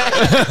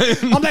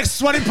 I'm like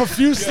sweating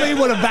profusely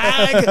with a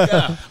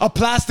bag, a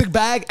plastic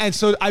bag. And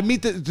so I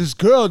meet this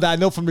girl that I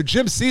know from the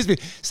gym, sees me.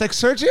 She's like,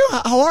 Sergio,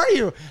 how are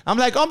you? I'm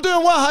like, I'm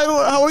doing well.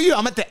 How are you?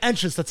 I'm at the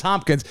entrance to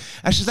Tompkins.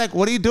 And she's like,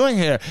 what are you doing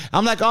here?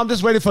 I'm like, oh, I'm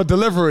just waiting for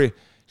delivery.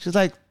 She's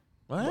like,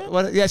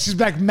 what? Yeah, she's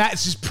like mad.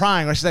 She's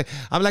prying. She's like,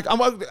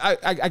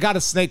 I got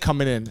a snake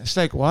coming in. She's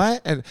like,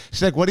 what? And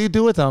she's like, what do you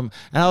do with them?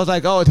 And I was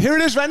like, oh, here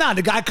it is right now.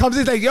 The guy comes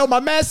in, he's like, yo, my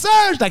man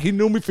Serge. Like, he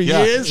knew me for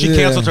years. She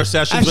cancels her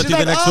sessions And with she's you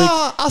like, the next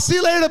week. I'll see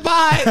you later.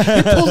 Bye.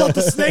 He pulls up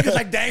the snake. It's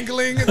like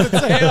dangling in the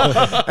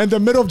tail in the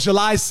middle of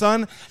July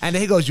sun. And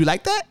then he goes, you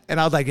like that? And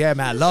I was like, yeah,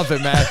 man, I love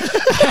it, man.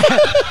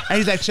 And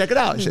he's like, check it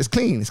out. It's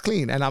clean. It's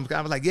clean. And I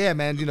was like, yeah,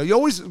 man. You know, you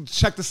always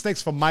check the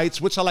snakes for mites,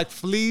 which are like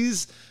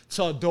fleas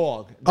to a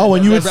dog. Oh,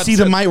 and you would They're see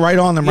the mite right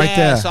on them right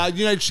there. So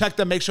I, check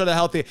them, make sure they're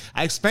healthy.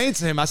 I explained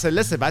to him, I said,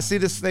 listen, if I see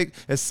this snake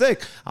is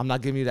sick, I'm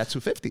not giving you that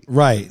 $250.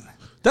 Right.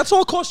 That's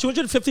all cost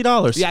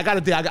 $250. Yeah, I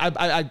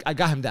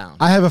got him down.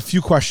 I have a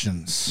few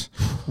questions.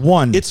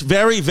 One. It's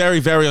very, very,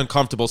 very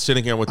uncomfortable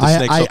sitting here with the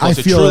snake so I close.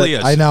 It feel truly it.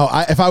 is. I know.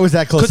 If I was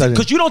that close, I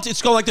Because you don't,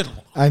 it's go like this.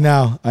 I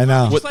know.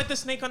 Just like the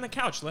snake on the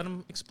couch. Let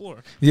him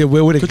explore. Yeah,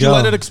 where would it Could go? you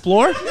let it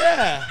explore?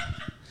 Yeah.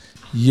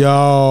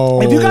 Yo.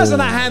 If you guys are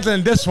not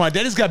handling this one,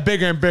 they just got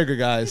bigger and bigger,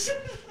 guys.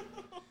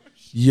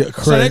 Yeah,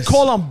 Chris. So they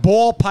call them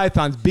ball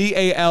pythons,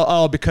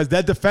 BALL, because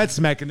their defense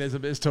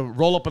mechanism is to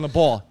roll up on the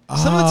ball.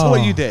 Similar to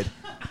what you did.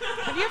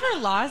 Have you ever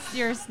lost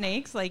your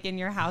snakes like in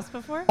your house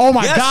before? Oh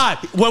my Yes, God.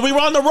 when we were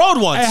on the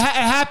road once. It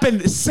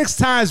happened 6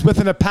 times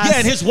within the past. Yeah,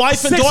 and his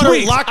wife and 6 daughter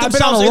weeks. locked I've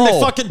been on themselves a in the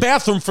roll. fucking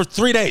bathroom for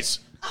 3 days.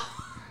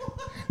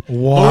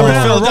 Wow. We're in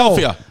I've been on a roll.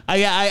 Philadelphia. I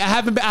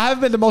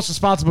haven't been the most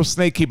responsible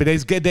snake keeper. They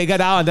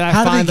get out and then I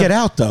How do find they get them.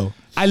 out though?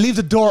 I leave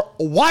the door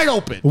wide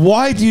open.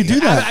 Why do you do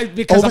that?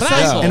 Because I'm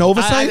oversight? asshole. An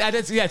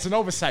oversight? Yeah, it's an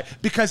oversight.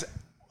 Because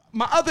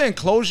my other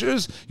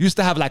enclosures used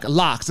to have like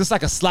locks. It's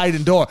like a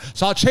sliding door.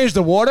 So I'll change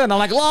the water and I'm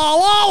like, la,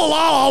 la,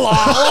 la, la,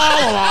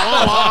 la,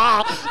 la,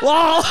 la,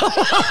 la,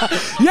 la.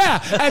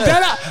 Yeah.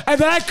 And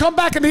then I come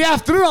back in the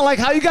afternoon. I'm like,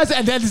 how you guys?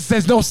 And then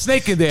there's no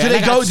snake in there. Do And I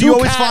they got go? Do you 2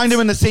 always cats. find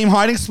them in the same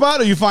hiding spot,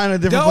 or you find a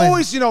They're different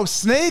place? always,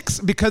 snakes,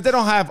 because they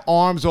don't have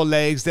arms or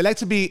legs, they like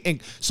to be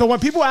in. So when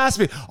people ask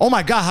me, oh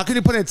my God, how can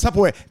you put it in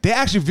Tupperware? They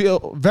actually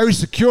feel very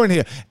secure in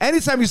here.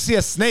 Anytime you see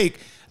a snake,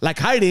 like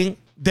hiding,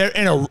 they're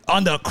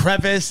under a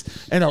crevice,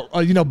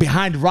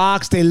 behind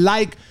rocks. They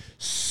like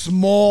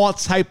small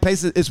type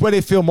places. It's where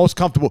they feel most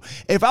comfortable.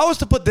 If I was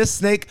to put this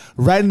snake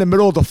right in the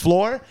middle of the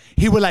floor,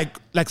 he would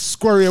like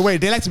scurry away.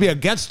 They like to be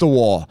against the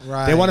wall.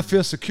 Right. They want to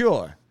feel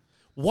secure.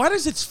 Why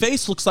does its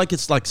face look like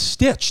it's like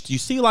stitched? You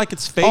see like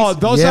its face? Oh,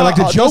 those Yeah, are like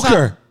the those Joker.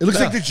 are- It looks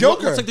like the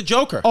Joker. Looks like the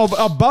Joker. Oh,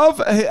 above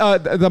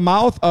the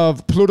mouth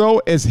of Pluto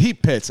is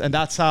heat pits, and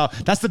that's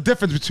the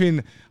difference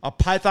between a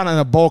python and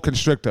a boa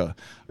constrictor.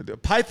 The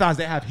pythons,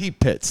 they have heat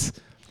pits.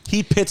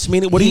 Heat pits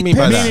meaning? What do you Heat mean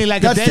by pits? that? Meaning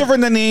like That's if they-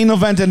 different than the anal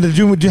vent and the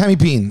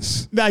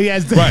Jehemi-Beans. No, yeah,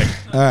 it's Right.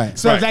 All right.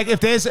 So Right. like if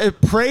there's a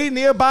prey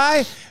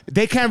nearby,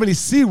 they can't really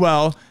see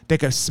well. They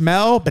can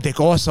smell, but they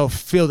can also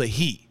feel the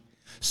heat.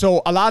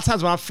 So a lot of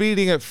times when I'm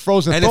feeding it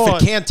frozen And thaw,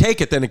 if it can't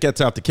take it, then it gets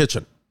out the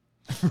kitchen.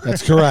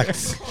 That's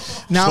correct.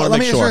 Now, wanna let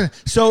me make ask sure. you,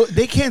 so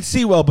they can't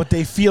see well, but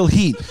they feel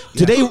heat.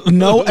 Do they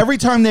know every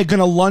time they're going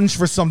to lunge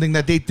for something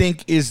that they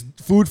think is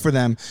food for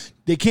them,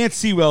 they can't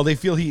see well, they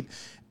feel heat.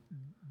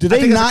 Do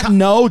they think it's a not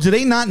know? Do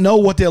they not know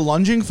what they're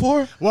lunging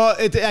for? well,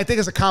 I think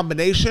it's a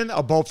combination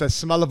of both the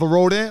smell of a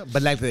rodent,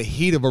 but like the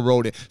heat of a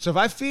rodent. So if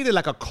I feed it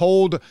like a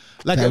cold,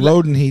 like That a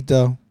rodent heat,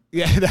 though.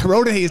 yeah, that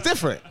rodent heat is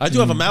different. I do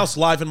have a mouse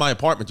live in my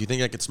apartment. Do you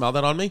think I could smell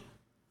that on me?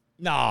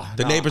 No,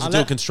 The neighbors are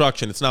doing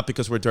construction. It's not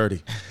because we're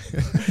dirty.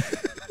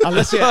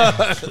 unless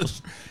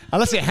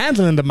you're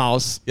handling the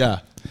mouse. Yeah.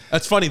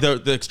 That's funny.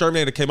 The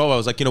exterminator came over. I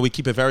was like, we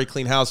keep a very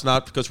clean house,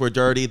 not because we're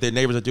dirty. The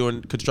neighbors are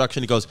doing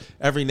construction. He goes,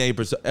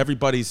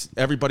 everybody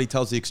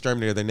tells the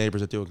exterminator their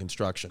neighbors are doing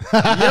construction.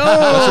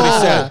 That's what he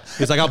said.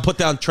 He's like, I'll put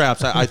down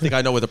traps. I think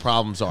I know where the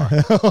problems are.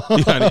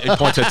 And he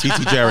points at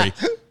TT Jerry.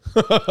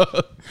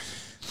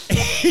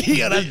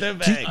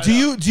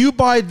 Do you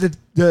buy the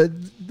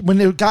when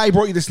the guy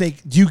brought you the snake?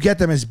 Do you get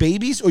them as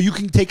babies, or you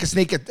can take a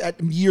snake at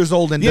years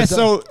old and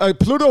So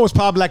Pluto was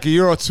probably like a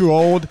year or two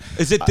old.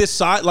 Is it this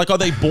size? Like, are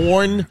they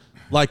born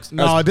like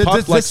No, this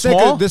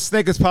small? This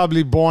snake is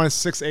probably born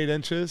 6-8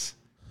 inches.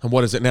 And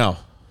what is it now?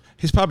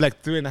 He's probably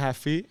like 3.5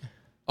 feet.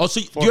 Oh,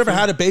 so you ever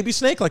had a baby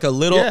snake, like a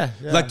little? Yeah.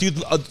 Like,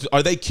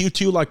 are they cute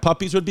too? Like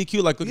puppies would be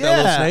cute, like that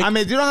little snake. I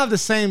mean, you don't have the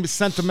same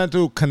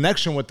sentimental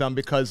connection with them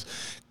because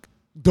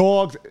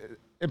dogs,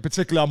 in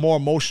particular, are more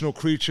emotional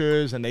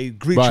creatures, and they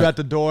greet you at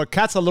the door.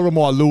 Cats are a little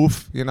more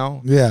aloof,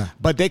 Yeah.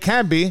 But they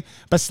can be.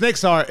 But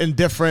snakes are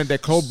indifferent. They're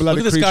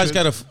cold-blooded Look at this creatures.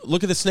 guy's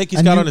look at the snake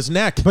he's got on his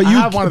neck. But I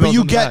have one of those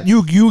you in the get back.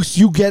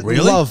 you get Really?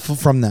 love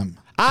from them.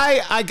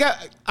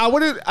 I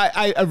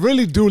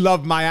really do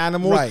love my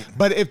animals. Right.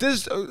 But if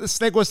this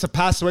snake was to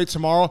pass away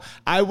tomorrow,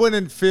 I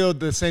wouldn't feel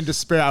the same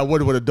despair I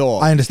would with a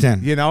dog. I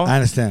understand. I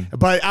understand.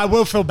 But I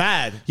will feel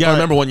bad. Yeah, I But-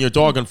 remember when your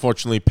dog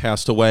unfortunately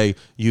passed away,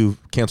 you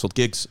canceled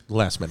gigs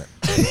last minute.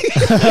 Which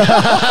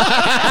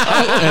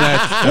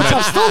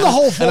I'm still the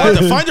whole And I had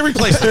to find a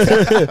replacement.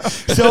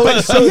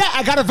 So yeah,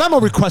 I got a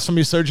Venmo request from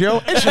you,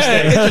 Sergio.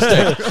 Interesting.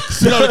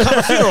 To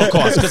cover funeral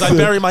costs because I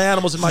bury my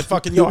animals in my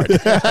fucking yard.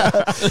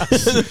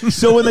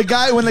 So when the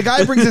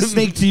guy brings a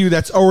snake to you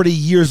that's already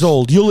years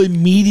old, you'll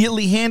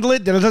immediately handle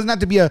it. There doesn't have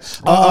to be a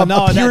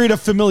period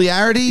of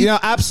familiarity.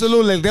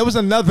 Absolutely. There was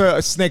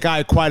another snake I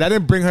acquired. I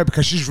didn't bring her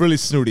because she's really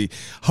snooty.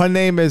 Her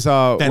name is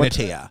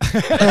Venetia.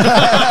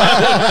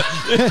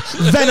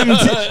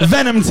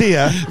 Venom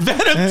Tia.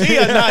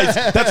 Venetia, nice.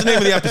 That's the name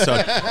of the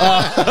episode.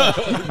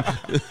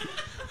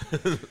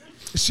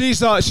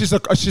 She's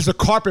a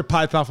carpet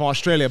python from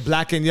Australia,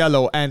 black and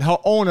yellow, and her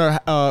owner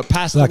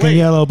passed Black away. and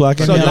yellow, black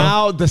and so yellow.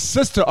 now the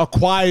sister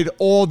acquired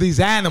all these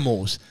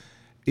animals,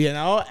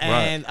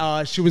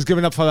 and she was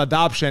given up for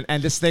adoption.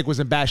 And this snake was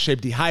in bad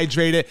shape,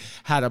 dehydrated,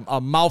 had a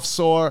mouth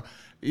sore,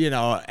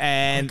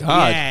 and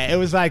it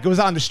was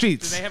on the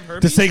streets. Do they have The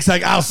herpes? snake's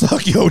like, I'll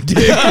suck your dick.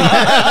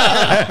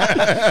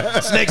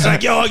 Snake's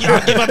like, yo, I'll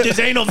give up this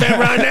anal vent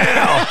right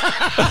now.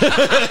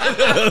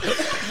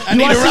 I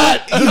need a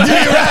rat. Do your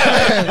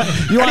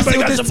rat. You want to see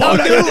what this tongue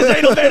do? this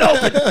anal vent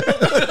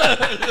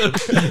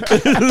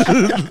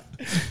open.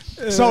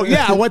 So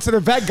yeah, I went to the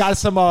vet, got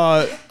some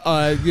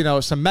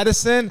some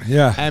medicine.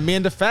 Yeah. And me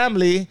and the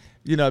family,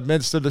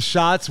 administered the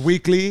shots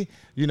weekly,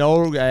 and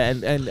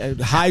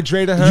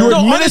hydrated her. You're No,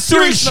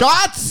 administering honestly,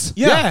 shots?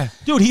 Yeah.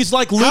 Dude, he's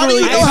like do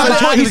literally you know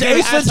how to- he's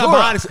Ace Ventura.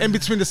 antibiotics in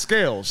between the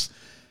scales.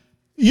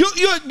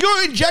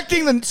 You're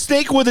injecting the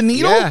snake with a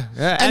needle?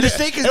 Yeah. And the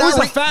snake is it was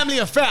not a family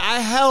affair. I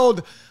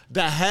held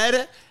the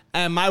head,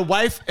 and my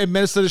wife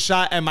administered the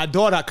shot, and my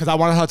daughter, because I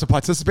wanted her to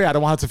participate. I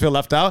don't want her to feel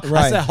left out. I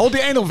Right. said, hold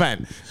the anal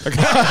vent.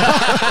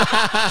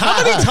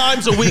 How many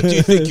times a week do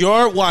you think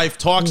your wife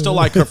talks to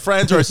like her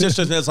friends or her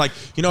sisters and is like,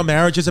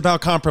 marriage is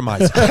about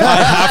compromise.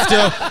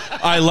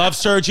 I love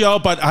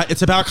Sergio, but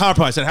it's about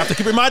compromise. I have to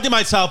keep reminding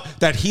myself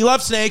that he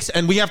loves snakes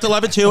and we have to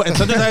love it too. And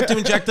sometimes I have to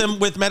inject them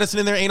with medicine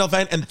in their anal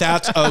vent, and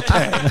that's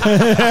okay.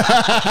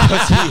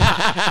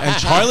 And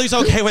Charlie's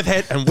okay with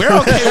it, and we're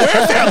okay.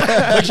 We're family.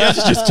 Like, she has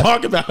to just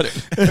talk about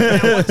it.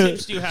 And what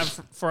tips do you have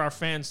for our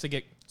fans to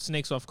get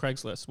snakes off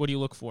Craigslist? What do you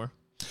look for?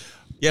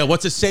 Yeah,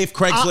 what's a safe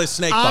Craigslist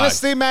snake buy?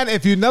 Honestly, man,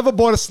 if you never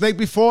bought a snake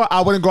before,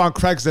 I wouldn't go on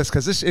Craigslist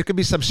because it could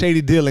be some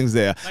shady dealings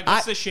there. Like,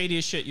 what's the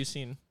shadiest shit you've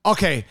seen?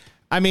 Okay,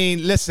 I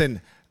mean,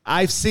 listen,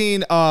 I've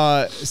seen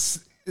a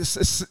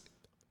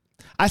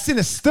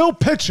still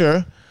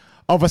picture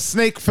of a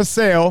snake for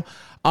sale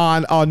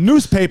on a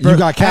newspaper. You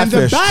got and the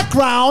catfished.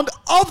 background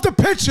of the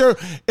picture,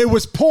 it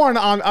was porn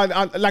on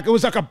like it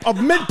was like a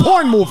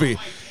mid-porn movie.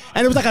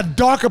 And it was like a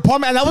dark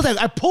apartment. And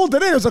I pulled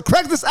it in. It was a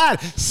Craigslist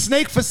ad,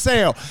 snake for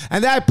sale.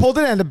 And then I pulled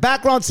it in. And the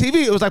background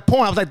TV, it was like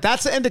porn. I was like,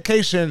 that's an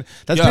indication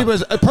that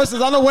a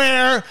person's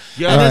unaware.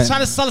 Yeah. And they're Right.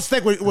 trying to sell a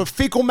snake with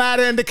fecal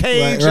matter in the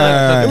cage.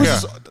 Right. It was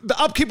just, the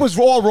upkeep was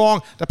all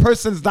wrong. The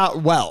person's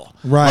not well.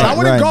 Right, So I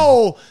wouldn't right.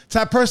 go to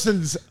that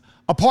person's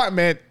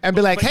apartment and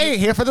be like, But hey, you-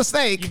 here for the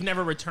snake. You've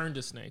never returned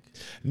a snake.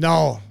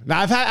 No.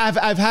 I've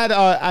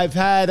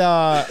had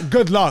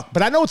good luck,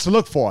 but I know what to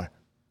look for.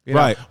 You know?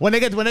 Right. When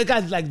they got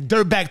like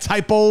dirtbag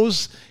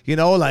typos,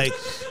 like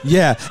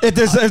Yeah. If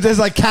there's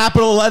like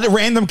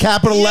random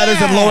capital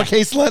letters and Yeah.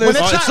 lowercase letters. When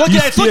they're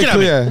it's looking at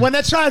me. Yeah. when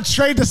they're trying to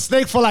trade the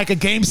snake for like a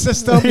game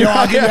system,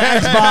 I'll give you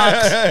an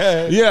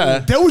Xbox. Yeah.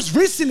 There was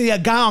recently a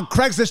guy on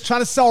Craigslist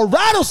trying to sell a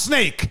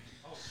rattlesnake.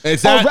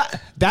 Is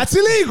that That's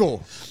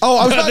illegal. Oh,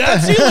 I was about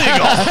that's to,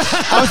 illegal?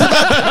 I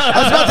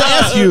was about to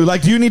ask you,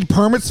 like, do you need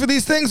permits for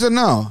these things or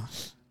no?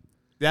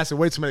 You're asking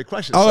way too many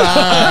questions. Oh, Yo,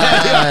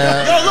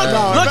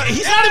 look,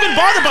 he's not even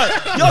bothered by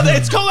it. Yo,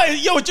 it's cool.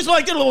 Yo, it's just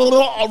like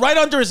right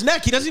under his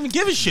neck. He doesn't even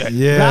give a shit.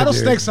 Yeah,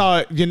 rattlesnakes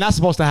are, you're not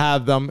supposed to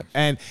have them,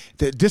 and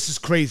this is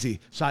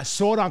crazy. So I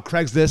saw it on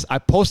Craigslist. I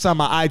posted on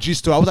my IG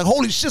store. I was like,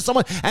 holy shit,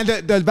 someone. And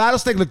the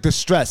rattlesnake looked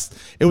distressed.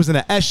 It was in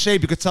an S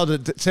shape. You could tell the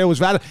tail was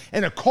rattled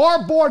in a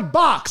cardboard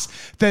box.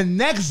 The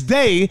next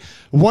day,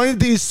 one of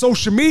these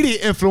social media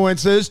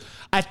influencers,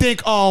 I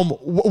think,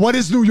 what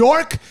is New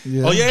York?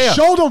 Yeah. Oh, yeah.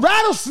 Showed a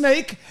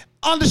rattlesnake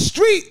on the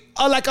street,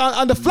 like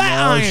on the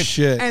Flatiron.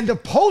 shit. And the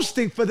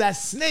posting for that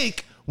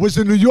snake was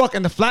in New York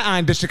in the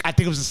Flatiron district. I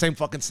think it was the same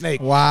fucking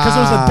snake. Wow. Because it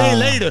was a day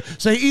later.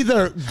 So he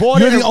either bought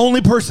You're it. the only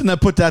person that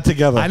put that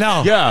together. I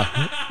know.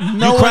 Yeah.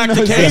 No You cracked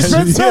the one knows case.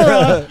 that.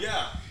 Ventura.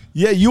 Yeah.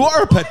 Yeah, you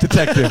are a pet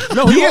detective.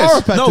 No, you he are a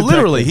is. pet No, detective.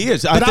 literally, he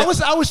is. But I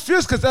was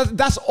fierce because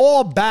that's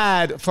all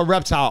bad for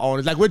reptile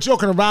owners. Like, we're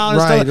joking around and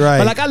Right, stuff. right.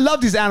 But like, I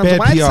love these animals. Bad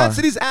When I PR. tend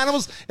to these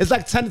animals, it's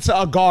like tending to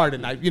a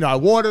garden. I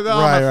water them,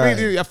 Right,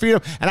 I feed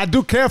them, and I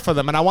do care for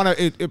them. And I want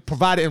to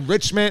provide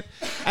enrichment,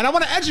 and I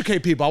want to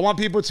educate people. I want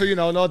people to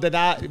know they're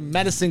not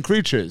menacing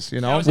creatures.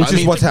 Which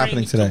is what's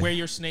happening today. Wear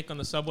your snake on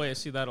the subway. I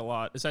see that a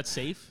lot. Is that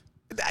safe?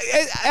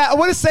 I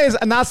wouldn't say it's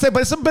not safe,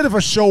 but it's a bit of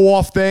a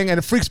show-off thing, and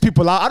it freaks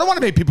people out. I don't want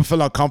to make people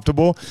feel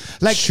uncomfortable.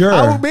 Like,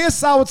 Sure. me and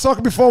Sal were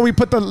talking before we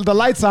put the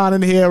lights on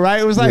in here, right?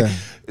 It was like,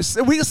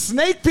 we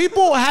snake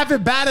people have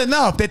it bad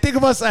enough. They think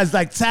of us as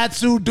like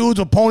tattooed dudes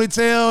with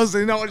ponytails,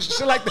 and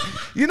shit like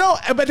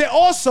that. But they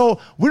also,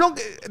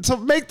 to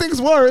make things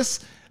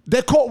worse,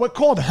 we're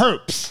called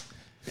herps.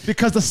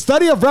 Because the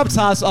study of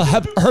reptiles are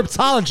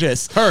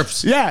herpetologists.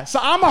 Herps. Yeah, so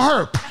I'm a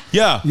herp.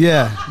 Yeah.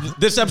 Yeah.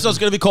 This episode's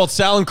going to be called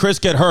Sal and Chris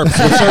Get Herps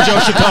with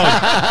Sergio Chacon.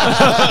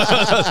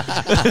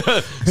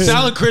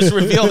 Sal and Chris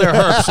reveal their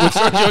herps with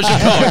Sergio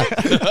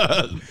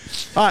Chacon.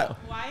 All right.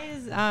 Why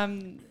is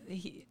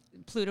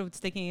Pluto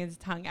sticking his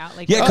tongue out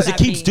like? Yeah, because it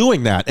keeps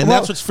doing that. And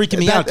that's what's freaking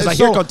me out. Because I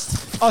hear it go...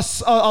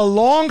 A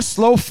long,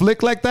 slow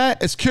flick like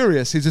that is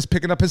curious. He's just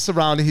picking up his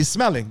surroundings. He's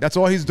smelling. That's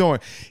all he's doing.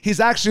 He's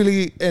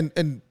actually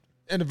in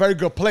a very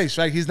good place,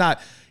 right? He's not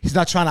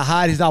trying to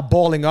hide. He's not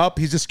balling up.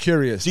 He's just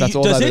curious. That's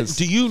all that is.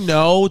 Do you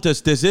know?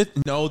 Does it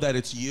know that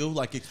it's you?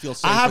 Like it feels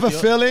safe I have a with you?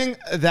 feeling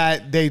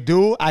that they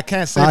do. I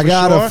can't say I for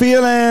got sure. a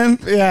feeling.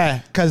 Yeah,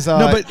 because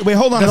No, but wait,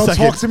 hold on they a don't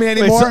second. talk to me Wait,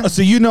 anymore.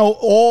 so you know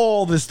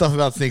all this stuff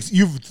about snakes.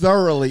 You've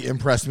thoroughly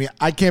impressed me.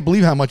 I can't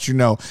believe how much you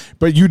know,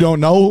 but you don't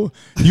know.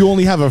 You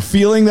only have a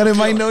feeling that it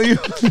might know you.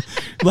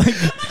 Like, I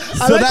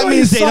so like that the way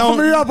means you they soften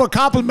don't. me up with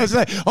compliments.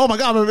 Like, oh my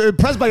God, I'm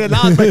impressed by your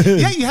knowledge. But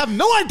yeah, you have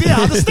no idea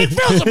how the snake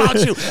feels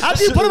about you.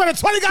 After you put him in a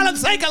 20-gallon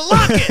tank and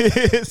lock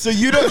it. So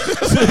you don't.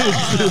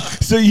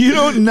 So you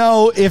don't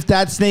know if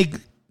that snake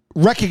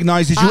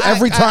recognizes you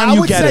every time I you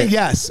would get say it.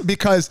 yes,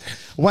 because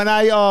when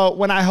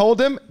I hold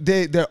them,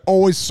 they're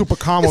always super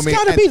calm It's with me.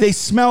 got to And be. They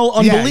smell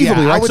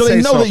unbelievably, yeah, I right? would So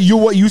they say know so. that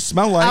what you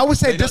smell like. I would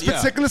say They this don't-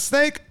 yeah. particular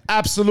snake,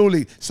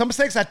 absolutely. Some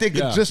snakes I think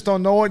Yeah. just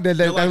don't know it.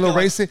 They're a little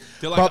racy.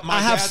 They're like, But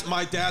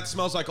my dad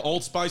smells like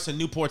Old Spice and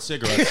Newport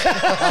cigarettes.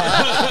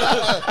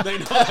 They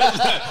know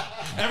that.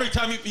 Every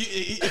time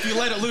if you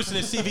let it loose in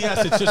a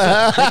CVS, it's just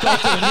it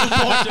goes to the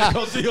Newport, it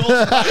goes to the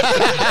Old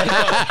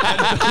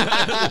Spice.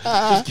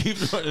 Just keep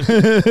running.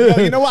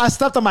 you know what? I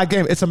stepped on my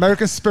game. It's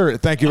American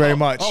Spirit. Thank you very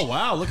much. Oh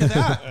wow, look at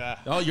that.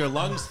 Oh, your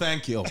lungs,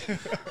 thank you.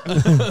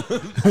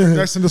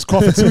 Nursing this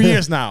cough for 2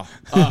 years now.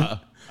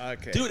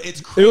 Okay. Dude,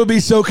 it's It crazy. would be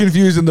so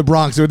confused in the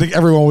Bronx. They would think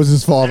everyone was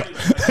his fault.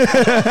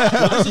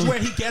 Well, this is where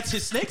he gets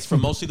his snakes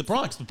from, mostly the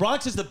Bronx. The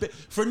Bronx is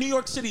for New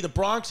York City, the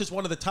Bronx is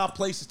one of the top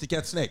places to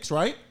get snakes,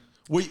 right?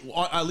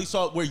 At least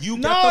where you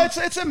get No,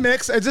 them? it's a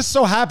mix. It just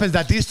so happens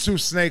that these two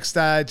snakes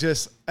that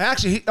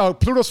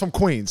Pluto's from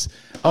Queens,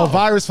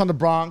 Virus from the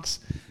Bronx,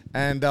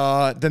 and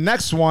the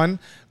next one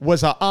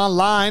was an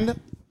online.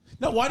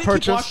 No, why do you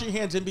purchase. keep washing your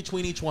hands in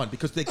between each one?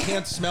 Because they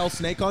can't smell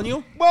snake on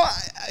you? Well,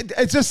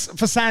 it's just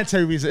for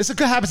sanitary reasons. It's a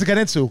good habit to get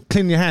into.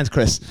 Cleaning your hands,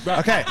 Chris.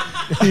 Okay.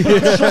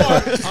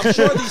 I'm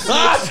sure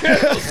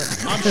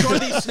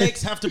these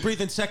snakes have to breathe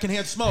in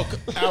secondhand smoke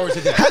hours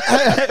a day.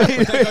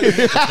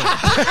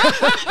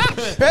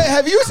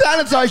 Have you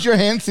sanitized your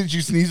hands since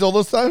you sneezed all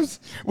those times?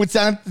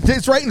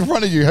 It's right in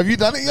front of you. Have you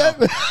done it yet?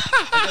 I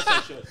guess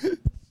I should.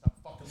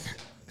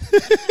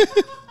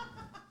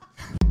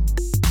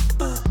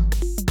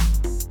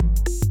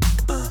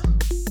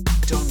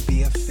 Don't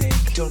be a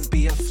fake, don't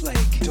be a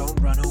flake, don't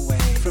run away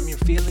from your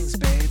feelings.